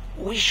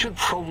 we should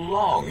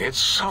prolong its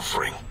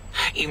suffering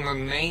in the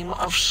name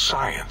of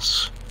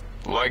science.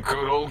 Like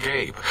good old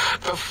Gabe,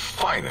 the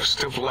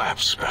finest of lab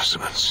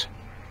specimens.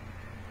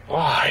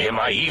 Why am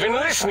I even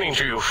listening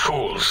to you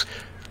fools?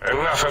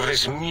 Enough of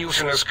this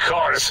mutinous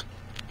chorus.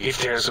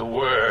 If there's a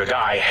word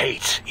I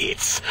hate,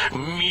 it's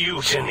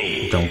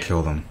mutiny. Don't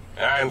kill them.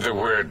 And the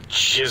word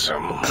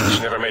jism,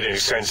 which never made any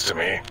sense to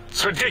me.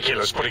 It's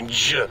ridiculous putting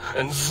j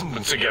and z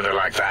together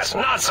like that.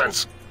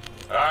 Nonsense!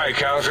 I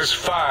count as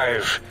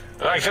 5.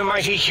 Like the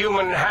mighty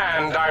human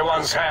hand I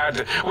once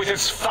had, with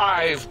its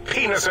 5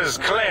 penises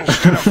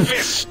clenched in a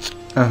fist.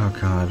 Oh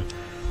god.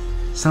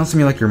 Sounds to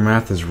me like your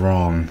math is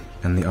wrong,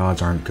 and the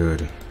odds aren't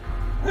good.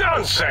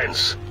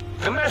 Nonsense!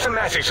 The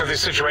mathematics of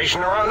this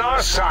situation are on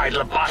our side,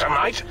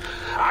 lobotomite.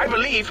 I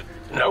believe...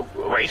 No,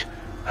 wait.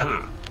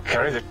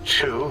 Carry the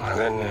 2,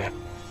 then...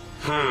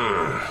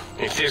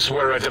 If this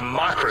were a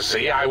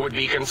democracy, I would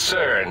be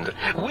concerned.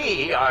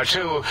 We are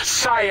too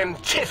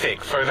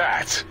scientific for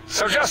that.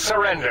 So just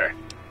surrender.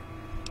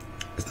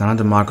 It's not a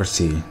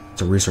democracy,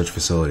 it's a research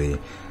facility,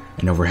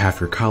 and over half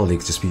your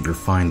colleagues dispute your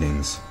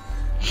findings.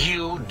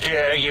 You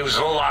dare use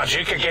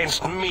logic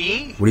against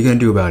me? What are you gonna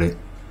do about it?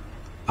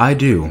 I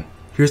do.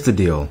 Here's the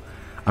deal.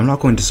 I'm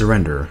not going to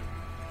surrender.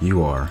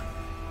 You are.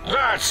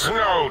 That's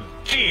no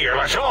deal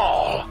at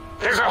all.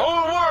 There's a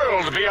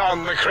whole world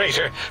beyond the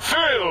crater,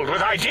 filled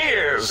with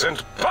ideas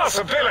and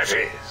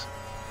possibilities.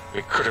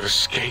 We could have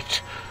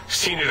escaped,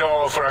 seen it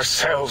all for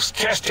ourselves,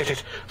 tested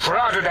it,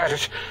 prodded at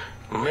it,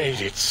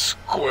 made it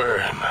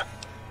squirm.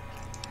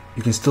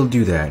 You can still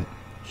do that.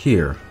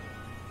 Here.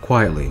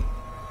 Quietly.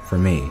 For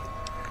me.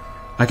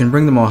 I can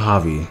bring the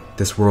Mojave,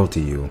 this world, to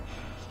you.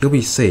 You'll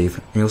be safe,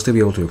 and you'll still be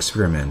able to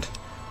experiment.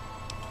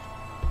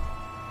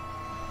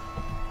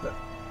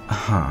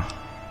 Huh.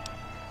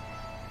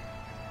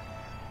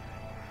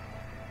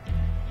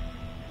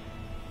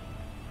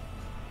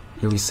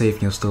 You'll be safe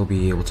and you'll still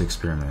be able to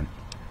experiment.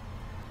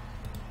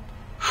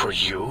 For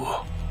you?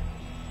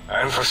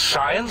 And for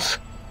science?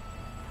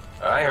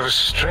 I have a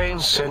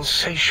strange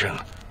sensation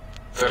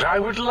that I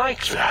would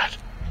like that.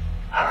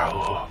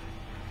 How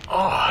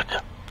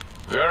odd.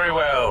 Very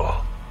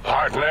well,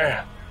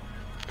 partner.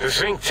 The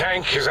think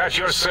tank is at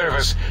your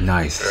service.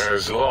 Nice.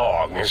 As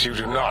long as you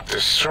do not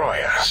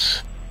destroy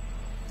us.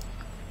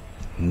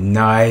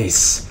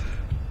 Nice.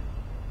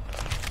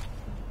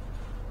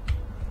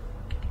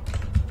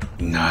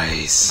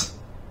 Nice.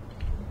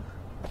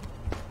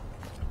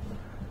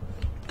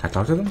 Can I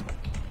talk to them?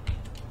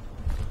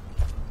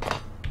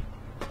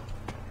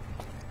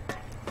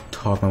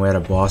 Talk my way out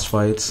of boss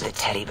fights. The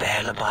teddy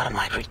bear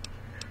lobotomite.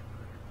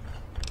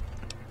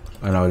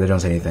 Oh no, they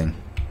don't say anything.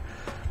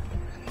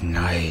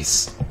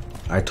 Nice.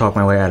 I talked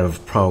my way out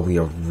of probably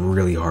a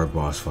really hard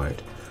boss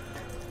fight.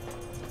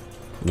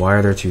 Why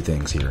are there 2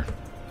 things here?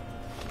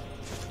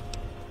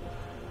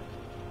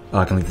 Oh,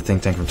 I can leave the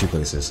think tank from 2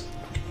 places.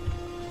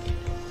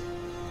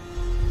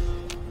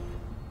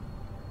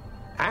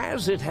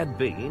 As it had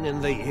been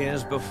in the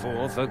years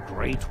before the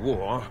Great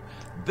War,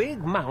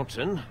 Big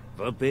Mountain,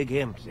 the Big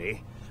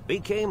Empty,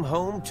 became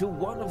home to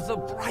one of the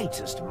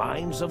brightest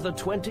minds of the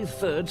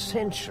 23rd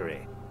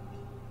century.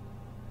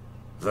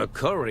 The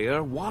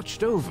Courier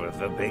watched over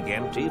the Big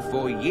Empty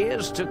for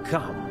years to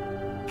come,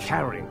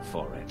 caring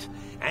for it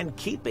and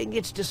keeping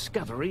its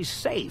discoveries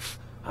safe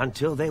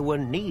until they were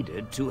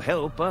needed to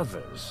help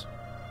others.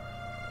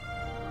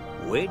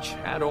 Which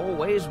had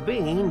always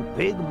been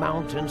Big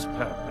Mountain's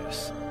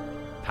purpose.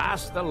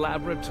 Past the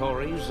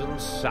laboratories and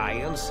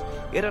science,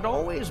 it had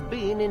always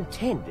been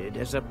intended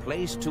as a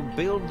place to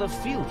build the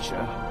future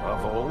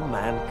of all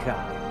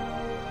mankind.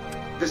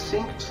 The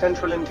Sync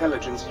Central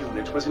Intelligence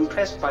Unit was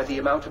impressed by the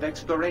amount of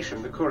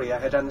exploration the Courier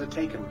had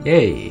undertaken.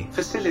 Yay!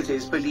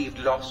 Facilities believed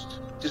lost,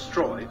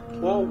 destroyed,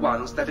 or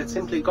ones that had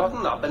simply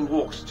gotten up and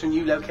walked to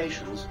new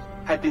locations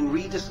had been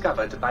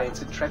rediscovered by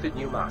its intrepid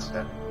new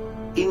master.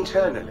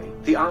 Internally,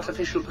 the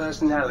artificial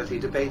personality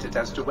debated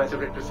as to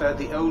whether it preferred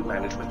the old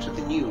management to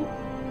the new,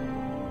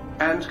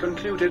 and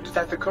concluded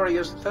that the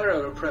Courier's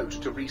thorough approach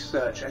to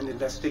research and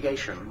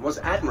investigation was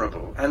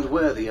admirable and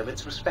worthy of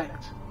its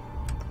respect.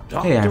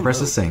 Hey, I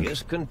pressed the sync.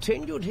 Rubius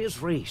continued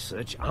his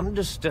research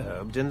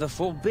undisturbed in the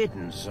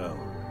Forbidden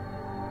Zone.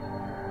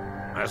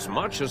 As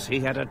much as he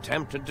had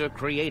attempted to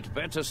create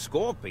better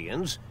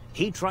scorpions,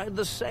 he tried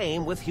the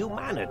same with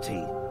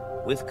humanity,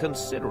 with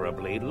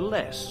considerably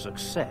less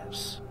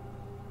success.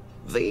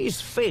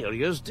 These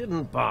failures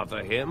didn't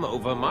bother him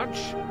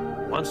overmuch.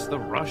 Once the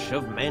rush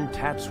of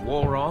mentats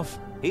wore off,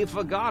 he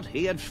forgot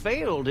he had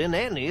failed in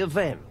any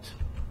event.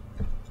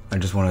 I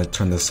just want to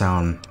turn the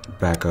sound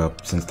back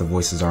up since the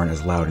voices aren't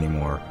as loud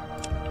anymore.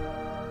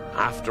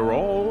 After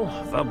all,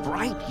 the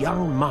bright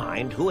young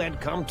mind who had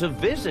come to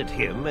visit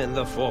him in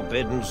the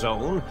Forbidden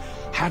Zone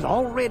had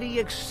already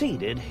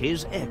exceeded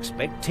his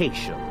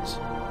expectations.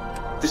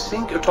 The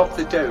sink atop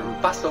the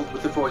dome bustled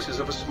with the voices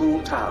of a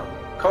small town,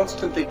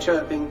 constantly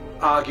chirping,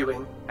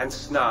 arguing, and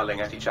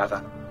snarling at each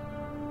other.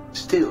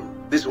 Still,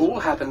 this all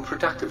happened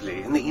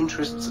productively in the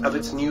interests of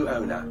its new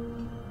owner.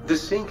 The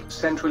Sync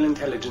Central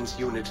Intelligence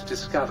Unit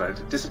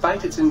discovered,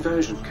 despite its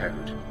inversion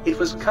code, it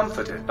was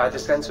comforted by the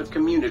sense of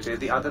community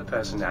the other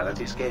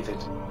personalities gave it.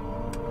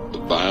 The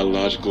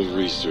biological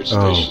research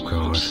station,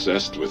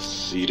 obsessed with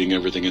seeding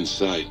everything in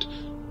sight,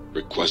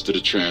 requested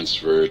a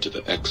transfer to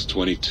the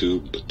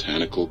X-22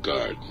 Botanical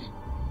Garden,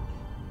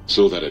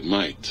 so that it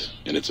might,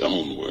 in its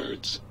own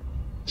words,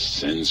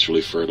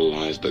 sensually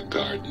fertilize the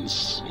garden's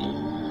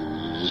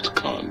smooth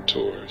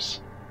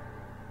contours.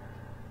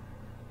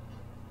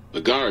 The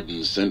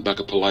garden sent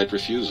back a polite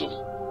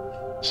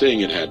refusal,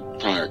 saying it had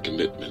prior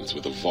commitments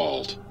with a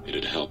vault it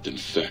had helped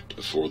infect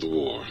before the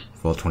war.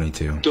 Vault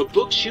 22. The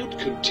book chute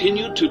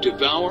continued to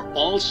devour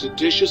all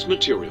seditious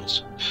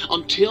materials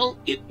until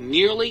it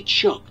nearly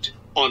choked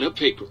on a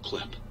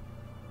paperclip.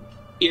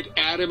 It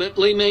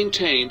adamantly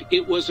maintained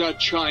it was a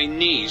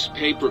Chinese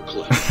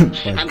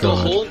paperclip, and the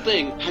whole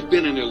thing had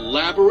been an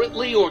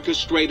elaborately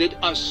orchestrated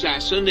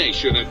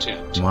assassination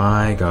attempt.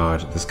 My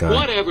God, this guy.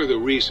 Whatever the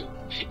reason,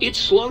 it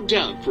slowed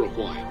down for a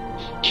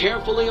while,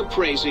 carefully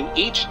appraising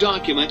each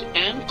document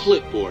and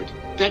clipboard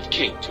that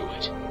came to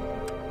it.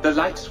 The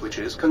light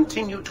switches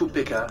continued to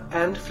bicker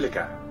and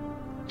flicker.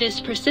 This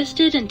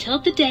persisted until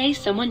the day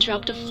someone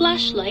dropped a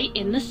flashlight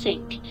in the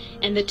sink,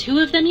 and the two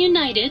of them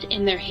united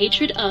in their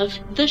hatred of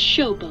the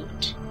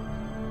Showboat.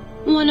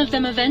 One of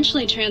them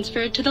eventually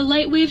transferred to the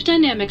Lightwave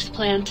Dynamics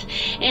plant,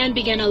 and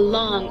began a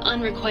long,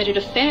 unrequited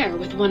affair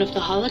with one of the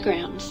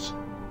holograms.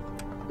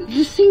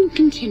 The sink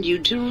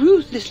continued to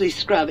ruthlessly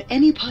scrub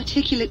any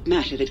particulate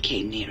matter that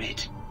came near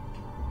it.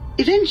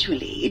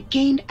 Eventually, it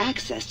gained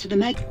access to the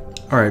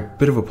Alright,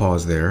 bit of a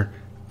pause there.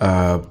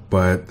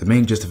 But the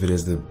main gist of it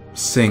is the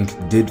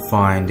Sync did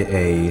find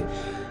a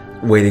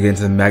way to get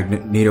into the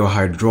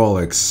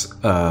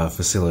magnetohydraulics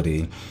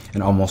facility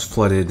and almost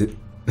flooded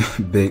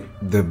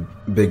the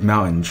big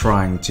mountain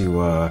trying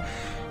to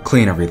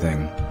clean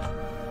everything.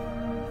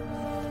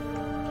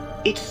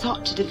 It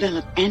sought to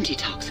develop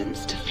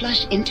antitoxins to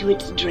flush into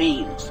its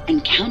drains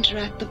and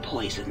counteract the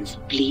poisons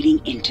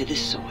bleeding into the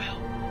soil.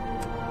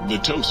 The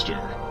toaster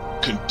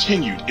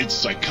continued its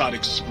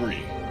psychotic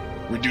spree,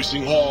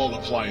 reducing all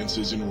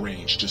appliances in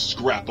range to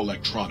scrap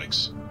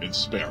electronics and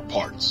spare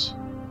parts.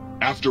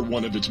 After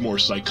one of its more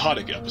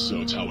psychotic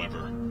episodes,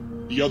 however,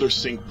 the other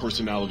Sync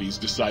personalities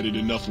decided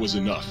enough was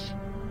enough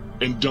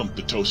and dumped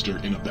the toaster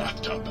in a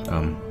bathtub.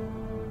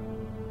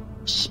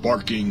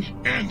 Sparking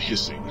and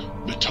hissing,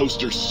 the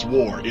toaster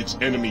swore its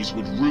enemies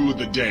would rue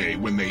the day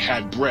when they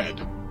had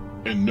bread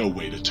and no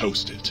way to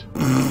toast it.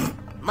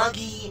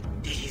 Muggy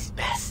did his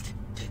best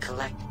to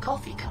collect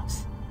coffee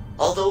cups,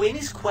 although in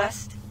his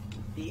quest,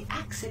 he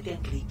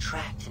accidentally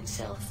trapped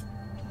himself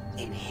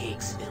in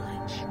Higgs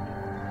Village.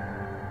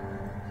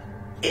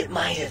 It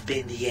might have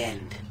been the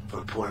end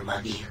for poor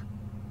Muggy.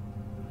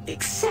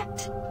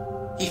 Except,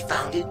 he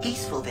found it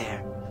peaceful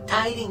there,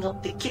 tidying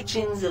up the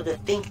kitchens of the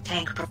think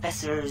tank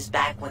professors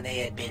back when they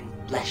had been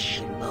flesh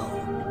and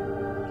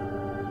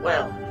bone.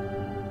 Well,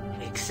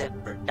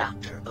 except for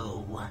Dr.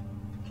 O,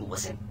 who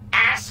was an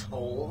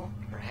asshole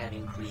for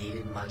having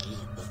created Muggy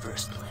in the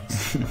first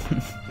place.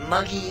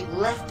 Muggy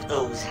left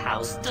O's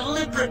house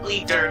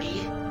deliberately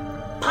dirty,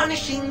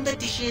 punishing the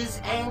dishes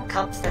and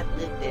cups that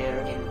lived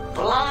there in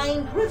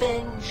blind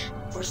revenge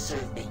for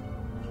serving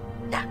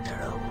Dr.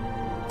 O.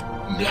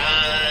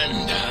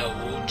 Blind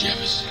old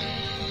Jefferson,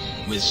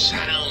 with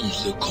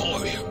sounds the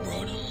courier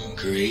brought him,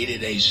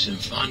 created a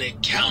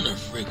symphonic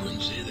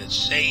counter-frequency that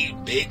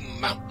saved Big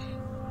Mountain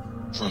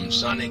from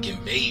sonic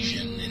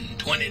invasion in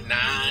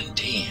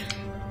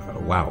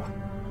 2910. Wow.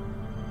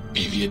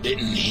 If you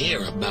didn't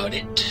hear about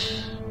it,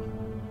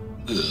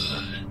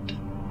 good.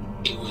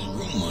 It was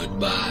rumored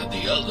by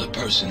the other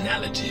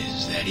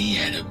personalities that he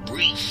had a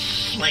brief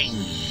fling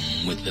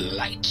with the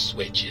light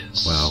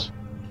switches. Wow.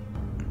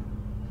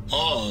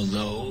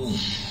 Although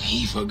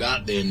he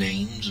forgot their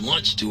names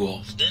much too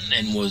often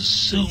and was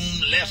soon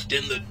left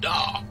in the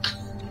dark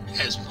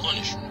as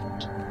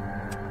punishment.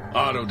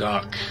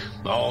 Autodoc,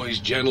 always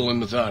gentle and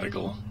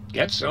methodical,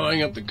 kept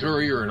sewing up the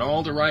courier in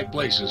all the right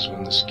places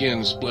when the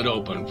skin split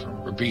open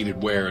from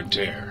repeated wear and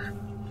tear.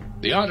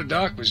 The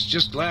Autodoc was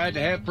just glad to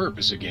have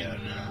purpose again.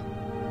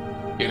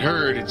 It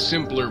heard its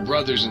simpler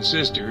brothers and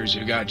sisters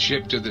who got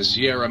shipped to the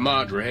Sierra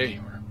Madre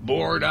were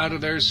bored out of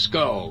their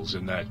skulls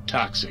in that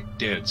toxic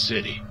dead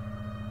city.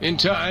 In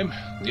time,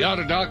 the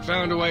Autodoc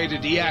found a way to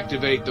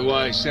deactivate the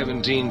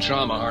Y-17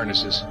 trauma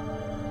harnesses,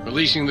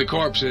 releasing the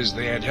corpses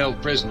they had held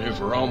prisoner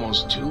for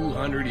almost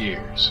 200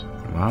 years.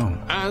 Wow.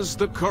 As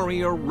the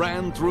courier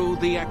ran through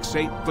the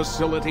X-8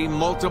 facility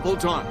multiple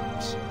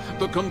times,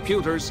 the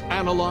computers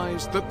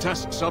analyzed the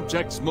test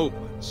subject's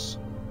movements.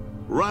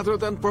 Rather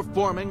than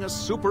performing a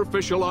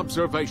superficial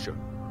observation,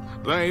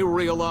 they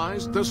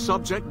realized the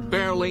subject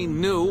barely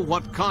knew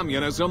what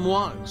communism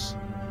was,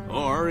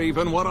 or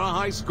even what a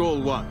high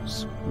school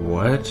was.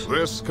 What?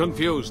 This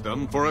confused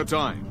them for a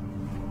time,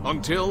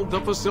 until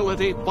the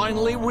facility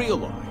finally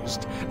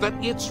realized that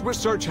its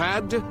research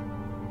had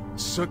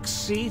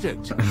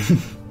succeeded.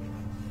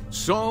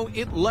 So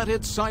it let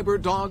its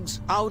cyber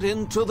dogs out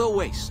into the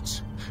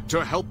wastes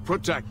to help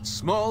protect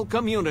small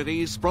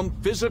communities from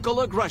physical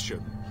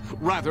aggression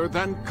rather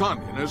than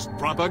communist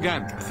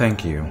propaganda.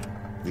 Thank you.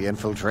 The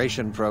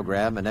infiltration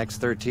program in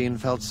X-13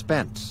 felt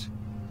spent,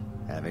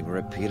 having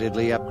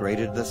repeatedly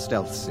upgraded the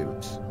stealth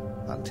suit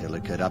until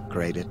it could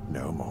upgrade it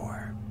no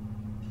more.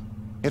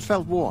 It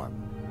felt warm,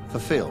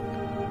 fulfilled,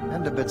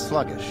 and a bit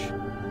sluggish.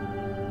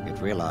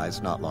 It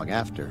realized not long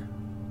after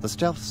the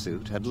stealth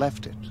suit had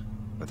left it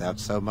without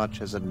so much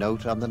as a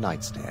note on the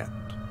nightstand.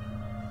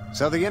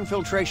 So the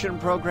infiltration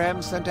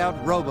program sent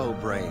out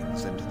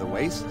robo-brains into the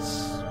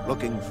wastes,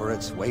 looking for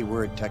its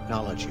wayward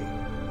technology.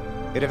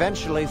 It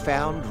eventually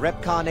found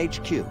Repcon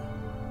HQ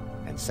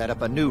and set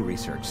up a new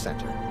research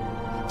center,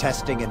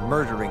 testing and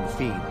murdering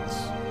fiends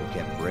who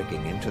kept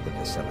breaking into the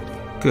facility.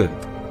 Good.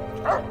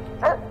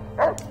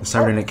 The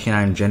cybernetic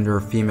canine gender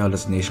female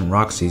destination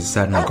Roxy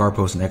sat in a guard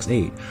post in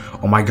X8.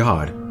 Oh my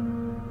god.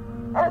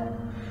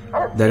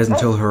 That is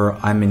until her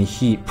I'm in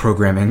heat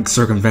programming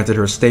circumvented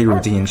her stay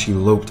routine, she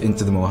loped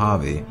into the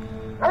Mojave.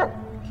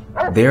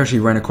 There she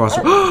ran across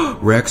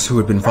Rex, who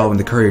had been following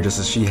the courier just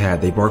as she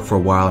had. They barked for a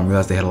while and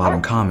realized they had a lot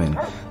in common.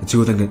 The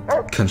two of them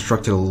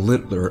constructed a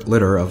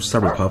litter of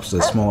cyberpups,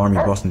 the small army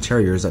Boston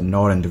Terriers that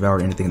gnawed and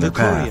devoured anything in their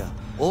path. The courier,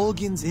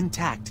 organs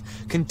intact,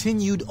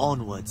 continued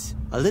onwards,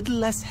 a little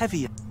less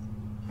heavy.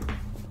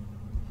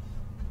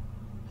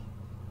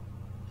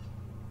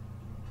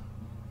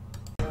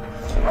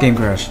 Game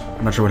crash.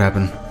 I'm not sure what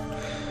happened.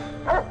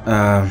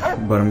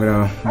 But I'm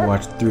gonna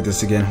watch through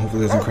this again.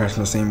 Hopefully it doesn't crash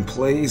in the same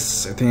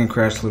place. I think it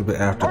crashed a little bit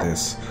after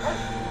this.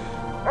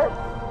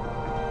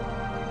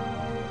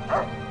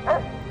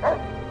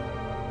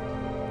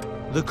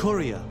 The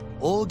courier,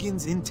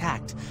 organs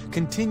intact,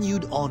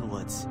 continued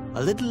onwards,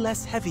 a little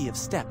less heavy of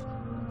step,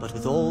 but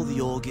with all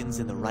the organs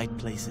in the right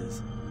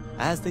places,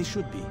 as they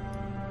should be.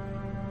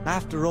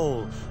 After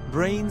all,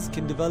 brains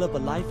can develop a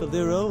life of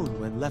their own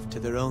when left to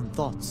their own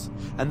thoughts,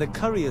 and the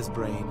courier's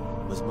brain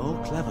was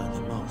more clever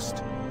than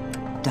most.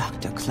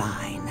 Dr.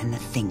 Klein and the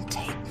think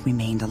tank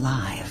remained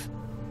alive,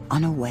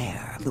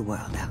 unaware of the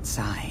world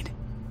outside.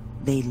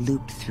 They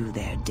looped through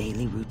their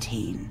daily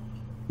routine,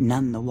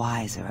 none the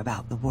wiser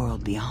about the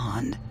world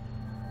beyond,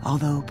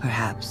 although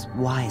perhaps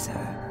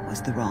wiser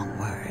was the wrong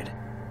word.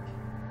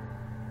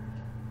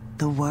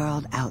 The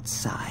world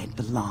outside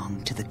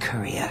belonged to the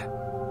courier,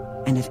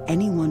 and if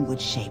anyone would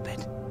shape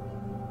it,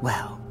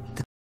 well,